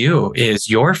offer you is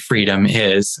your freedom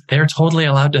is they're totally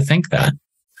allowed to think that.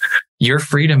 Your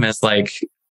freedom is like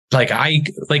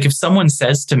if someone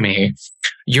says to me,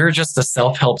 you're just a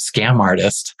self-help scam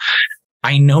artist,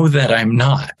 I know that I'm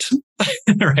not.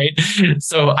 Right.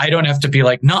 So I don't have to be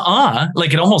like, nah,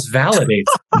 like it almost validates.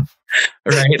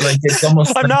 Right. Like it's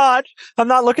almost. I'm not.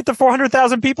 Look at the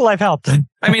 400,000 people I've helped.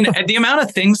 I mean, the amount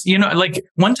of things, like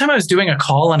one time I was doing a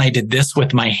call and I did this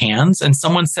with my hands and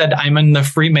someone said, I'm in the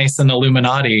Freemason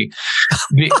Illuminati.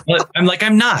 I'm like,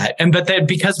 I'm not. But that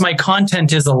because my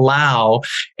content is allow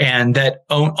and that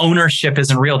ownership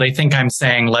isn't real, they think I'm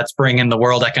saying, let's bring in the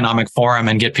World Economic Forum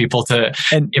and get people to.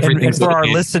 And for our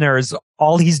listeners,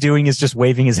 all he's doing is just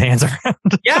waving his hands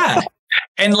around. Yeah.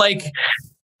 And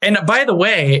by the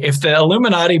way, if the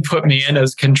Illuminati put me in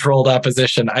as controlled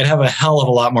opposition, I'd have a hell of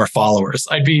a lot more followers.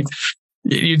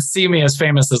 You'd see me as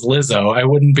famous as Lizzo. I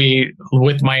wouldn't be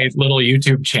with my little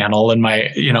YouTube channel and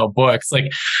my, books.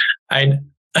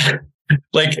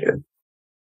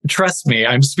 Trust me,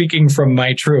 I'm speaking from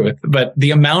my truth, but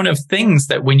the amount of things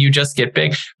that when you just get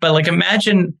big, but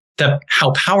imagine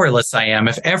how powerless I am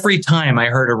if every time I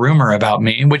heard a rumor about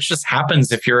me, which just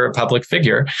happens if you're a public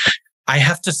figure, I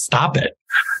have to stop it.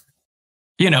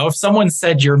 If someone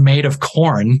said you're made of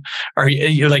corn, or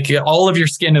you're like all of your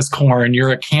skin is corn,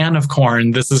 you're a can of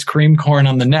corn, this is cream corn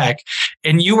on the neck,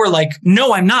 and you were like,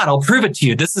 no, I'm not, I'll prove it to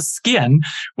you, this is skin,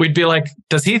 we'd be like,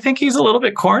 does he think he's a little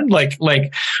bit corn? Like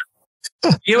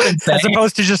you know what I'm saying? As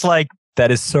opposed to just like, that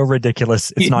is so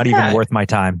ridiculous. It's not even worth my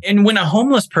time. And when a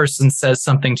homeless person says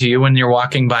something to you when you're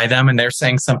walking by them and they're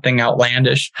saying something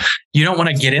outlandish, you don't want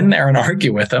to get in there and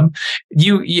argue with them.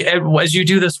 You as you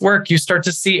do this work, you start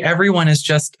to see everyone is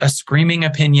just a screaming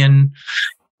opinion,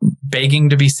 begging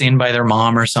to be seen by their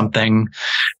mom or something.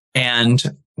 And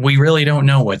we really don't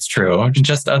know what's true,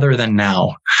 just other than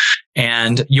now.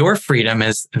 And your freedom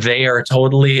is they are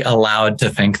totally allowed to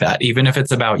think that. Even if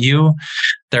it's about you,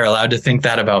 they're allowed to think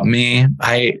that about me.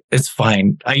 It's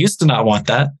fine. I used to not want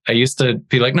that. I used to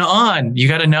be like, no, you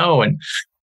got to know. And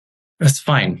that's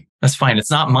fine. That's fine.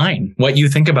 It's not mine. What you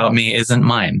think about me isn't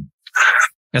mine.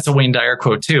 That's a Wayne Dyer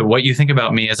quote too. What you think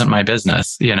about me isn't my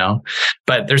business,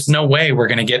 but there's no way we're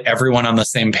going to get everyone on the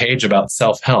same page about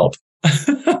self-help.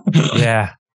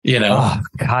 Yeah. Oh,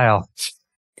 Kyle,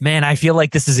 man, I feel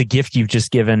like this is a gift you've just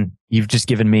given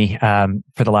me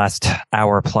for the last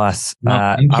hour plus.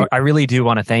 I really do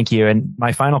want to thank you. And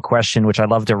my final question, which I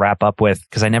love to wrap up with,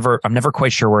 because I'm never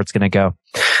quite sure where it's going to go.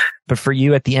 But for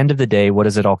you, at the end of the day, what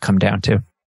does it all come down to?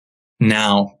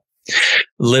 Now,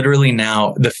 literally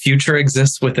now. The future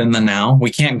exists within the now. We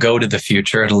can't go to the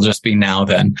future. It'll just be now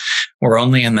then. We're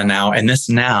only in the now. And this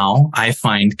now, I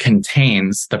find,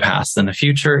 contains the past and the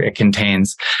future. It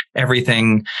contains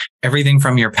everything. Everything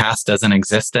from your past doesn't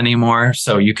exist anymore.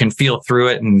 So you can feel through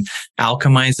it and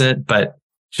alchemize it, but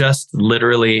just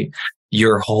literally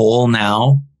your whole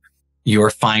now,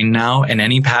 you're fine now. And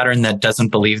any pattern that doesn't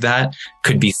believe that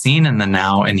could be seen in the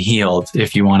now and healed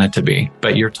if you want it to be,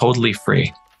 but you're totally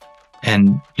free.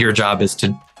 And your job is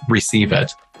to receive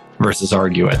it versus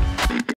argue it.